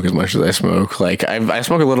I smoke as much as I smoke. Like I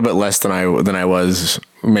smoke a little bit less than I was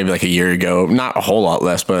maybe like a year ago. Not a whole lot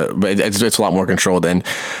less, but it's a lot more controlled. And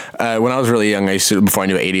when I was really young, before I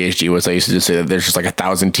knew what ADHD was, I used to just say that there's just like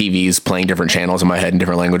 1,000 TVs playing different channels in my head in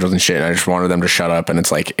different languages and shit. And I just wanted them to shut up. And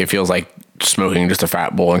it's like, it feels like smoking just a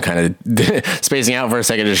fat bowl and kind of spacing out for a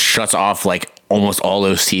second just shuts off like almost all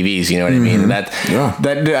those TVs, you know what I mean? And that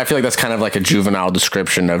I feel like that's kind of like a juvenile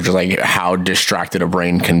description of just like how distracted a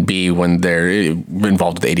brain can be when they're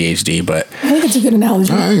involved with ADHD. But I think it's a good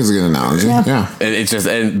analogy. I think it's a good analogy. Yeah. It's just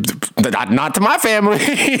not to my family.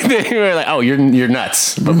 They were like, oh, you're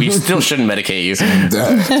nuts, but we still shouldn't medicate you.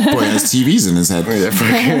 Boy has TVs in his head.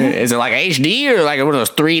 Is it like HD or like one of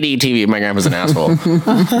those 3D TV? My grandpa's an asshole.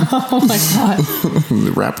 Oh my God.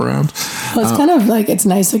 The wraparound. Well, it's kind of like, it's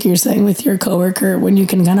nice, like you're saying with your coworker, when you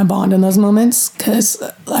can kind of bond in those moments, because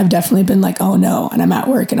I've definitely been like, oh no, and I'm at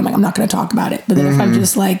work and I'm like, I'm not going to talk about it. But then if I'm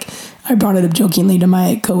just like, I brought it up jokingly to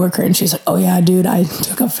my coworker and she's like, oh yeah, dude, I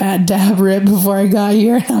took a fat dab rip before I got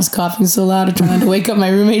here and I was coughing so loud and trying to wake up my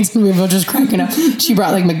roommates and we were both just cracking up. She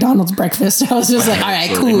brought like McDonald's breakfast. I was just like, all right,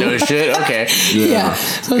 cool. No shit. Okay. Yeah.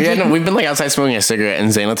 So no, we've been like outside smoking a cigarette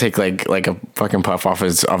and Zane will take like a fucking puff off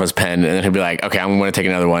his pen and then he'll be like, okay, I'm going to take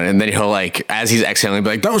another one. And then he'll like, as he's exhaling, be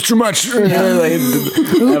like, that was too much. Yeah. Like,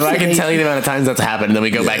 I can tell you the amount of times that's happened. And then we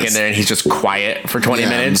go back in there and he's just quiet for 20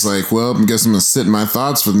 minutes. It's like, well, I guess I'm going to sit in my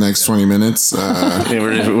thoughts for the next 20 minutes.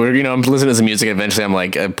 We're I'm listening to some music. Eventually, I'm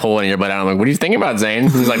like pulling your butt out. I'm like, "What are you thinking about, Zane?"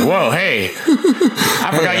 He's like, "Whoa, hey,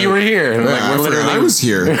 I forgot you were here." And I'm like, I was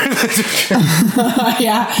here.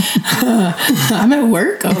 Yeah, I'm at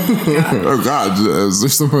work. Oh God, is there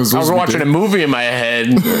someone I was watching a movie in my head.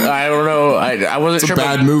 I don't know. I wasn't sure. It's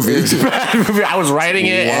a bad movie. It's a bad movie. I was writing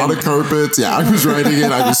it. A lot of carpets. Yeah, I was writing it.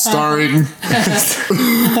 I was starring.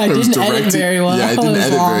 I didn't edit very well. Yeah, I didn't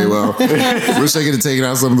edit very well. Wish I could have taken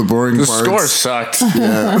out some of the boring parts. The score sucked.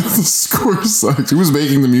 Yeah, the score sucked. Who was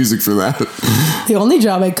making the music for that? The only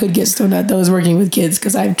job I could get stoned at, though, was working with kids,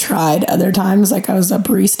 because I've tried other times. Like I was a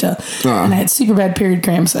barista and I had super bad period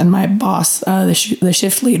cramps, and my boss, the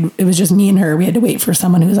shift lead, it was just me and her. We had to wait for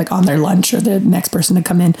someone who was like on their lunch or the next person to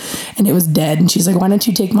come in, and it was dead. And she's like, why don't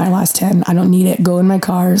you take my last 10? I don't need it. Go in my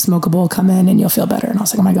car, smoke a bowl, come in, and you'll feel better. And I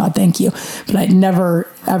was like, oh my God, thank you. But I'd never,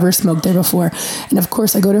 ever smoked there before. And of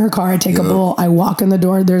course, I go to her car, I take a bowl, I walk in the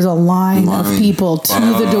door, there's a line of people to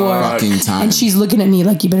the door. And she's looking at me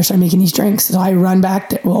like, you better start making these drinks. So I run back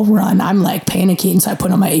there. Well, I'm like panicking. So I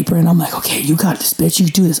put on my apron. I'm like, okay, you got this, bitch. You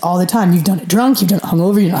do this all the time. You've done it drunk. You've done it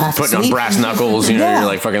hungover. You don't have to putting on brass knuckles. You know, you're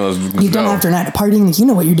like fucking those. You've done it after a night of partying. Like, you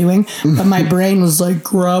know what you're doing. But my brain was like,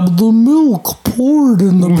 grab the milk, pour it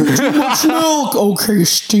in the milk. Too much milk. Okay,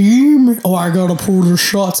 steam. Oh, I gotta pour the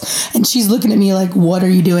shots. And she's looking at me like, what are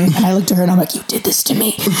you doing? And I looked at her and I'm like, you did this to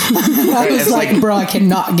me. I was like, bro, I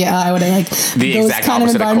cannot get high when I like those kind of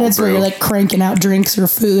environments where you're like cranking out drinks or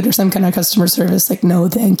food or some kind of customer service. Like, no,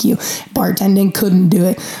 thank you. Bartending, couldn't do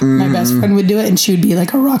it. My best friend would do it and she would be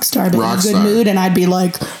like a rock star, but in a good mood. And I'd be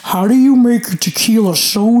like, how do you make a tequila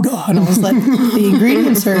soda? And I was like, the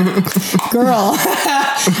ingredients are, girl.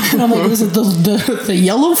 And I'm like, was it the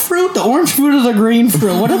yellow fruit, the orange fruit, or the green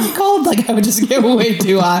fruit? What are they called? Like, I would just get way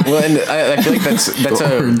too high. Well, and I feel like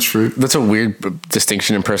that's a weird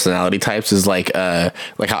distinction in personality types. Is like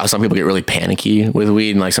how some people get really panicky with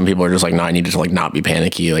weed, and like some people are just like, no, I need to like not be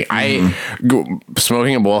panicky. Like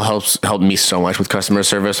smoking a bowl helped me so much with customer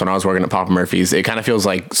service when I was working at Papa Murphy's. It kind of feels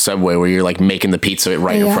like Subway, where you're like making the pizza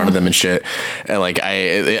right in front of them and shit. And like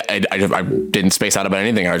I didn't space out about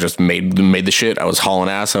anything. I just made the shit. I was hauling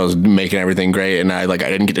ass. I was making everything great, and I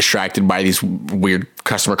didn't get distracted by these weird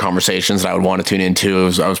customer conversations that I would want to tune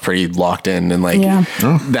into. I was pretty locked in, and like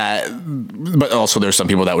that. But also, there's some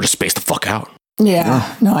people that would just space the fuck out.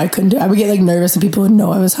 Yeah, no, I couldn't do it. I would get like nervous and people would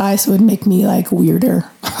know I was high, so it would make me like weirder.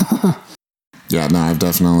 Yeah, no, I've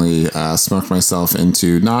definitely smoked myself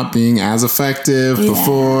into not being as effective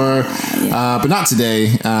before, but not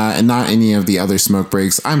today, and not any of the other smoke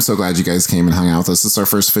breaks. I'm so glad you guys came and hung out with us. This is our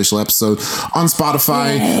first official episode on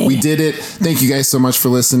Spotify. Yay. We did it. Thank you guys so much for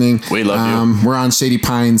listening. We love you. We're on Shady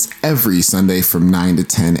Pines every Sunday from 9 to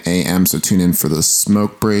 10 a.m., so tune in for the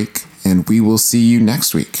smoke break, and we will see you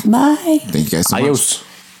next week. Bye. Thank you guys so much.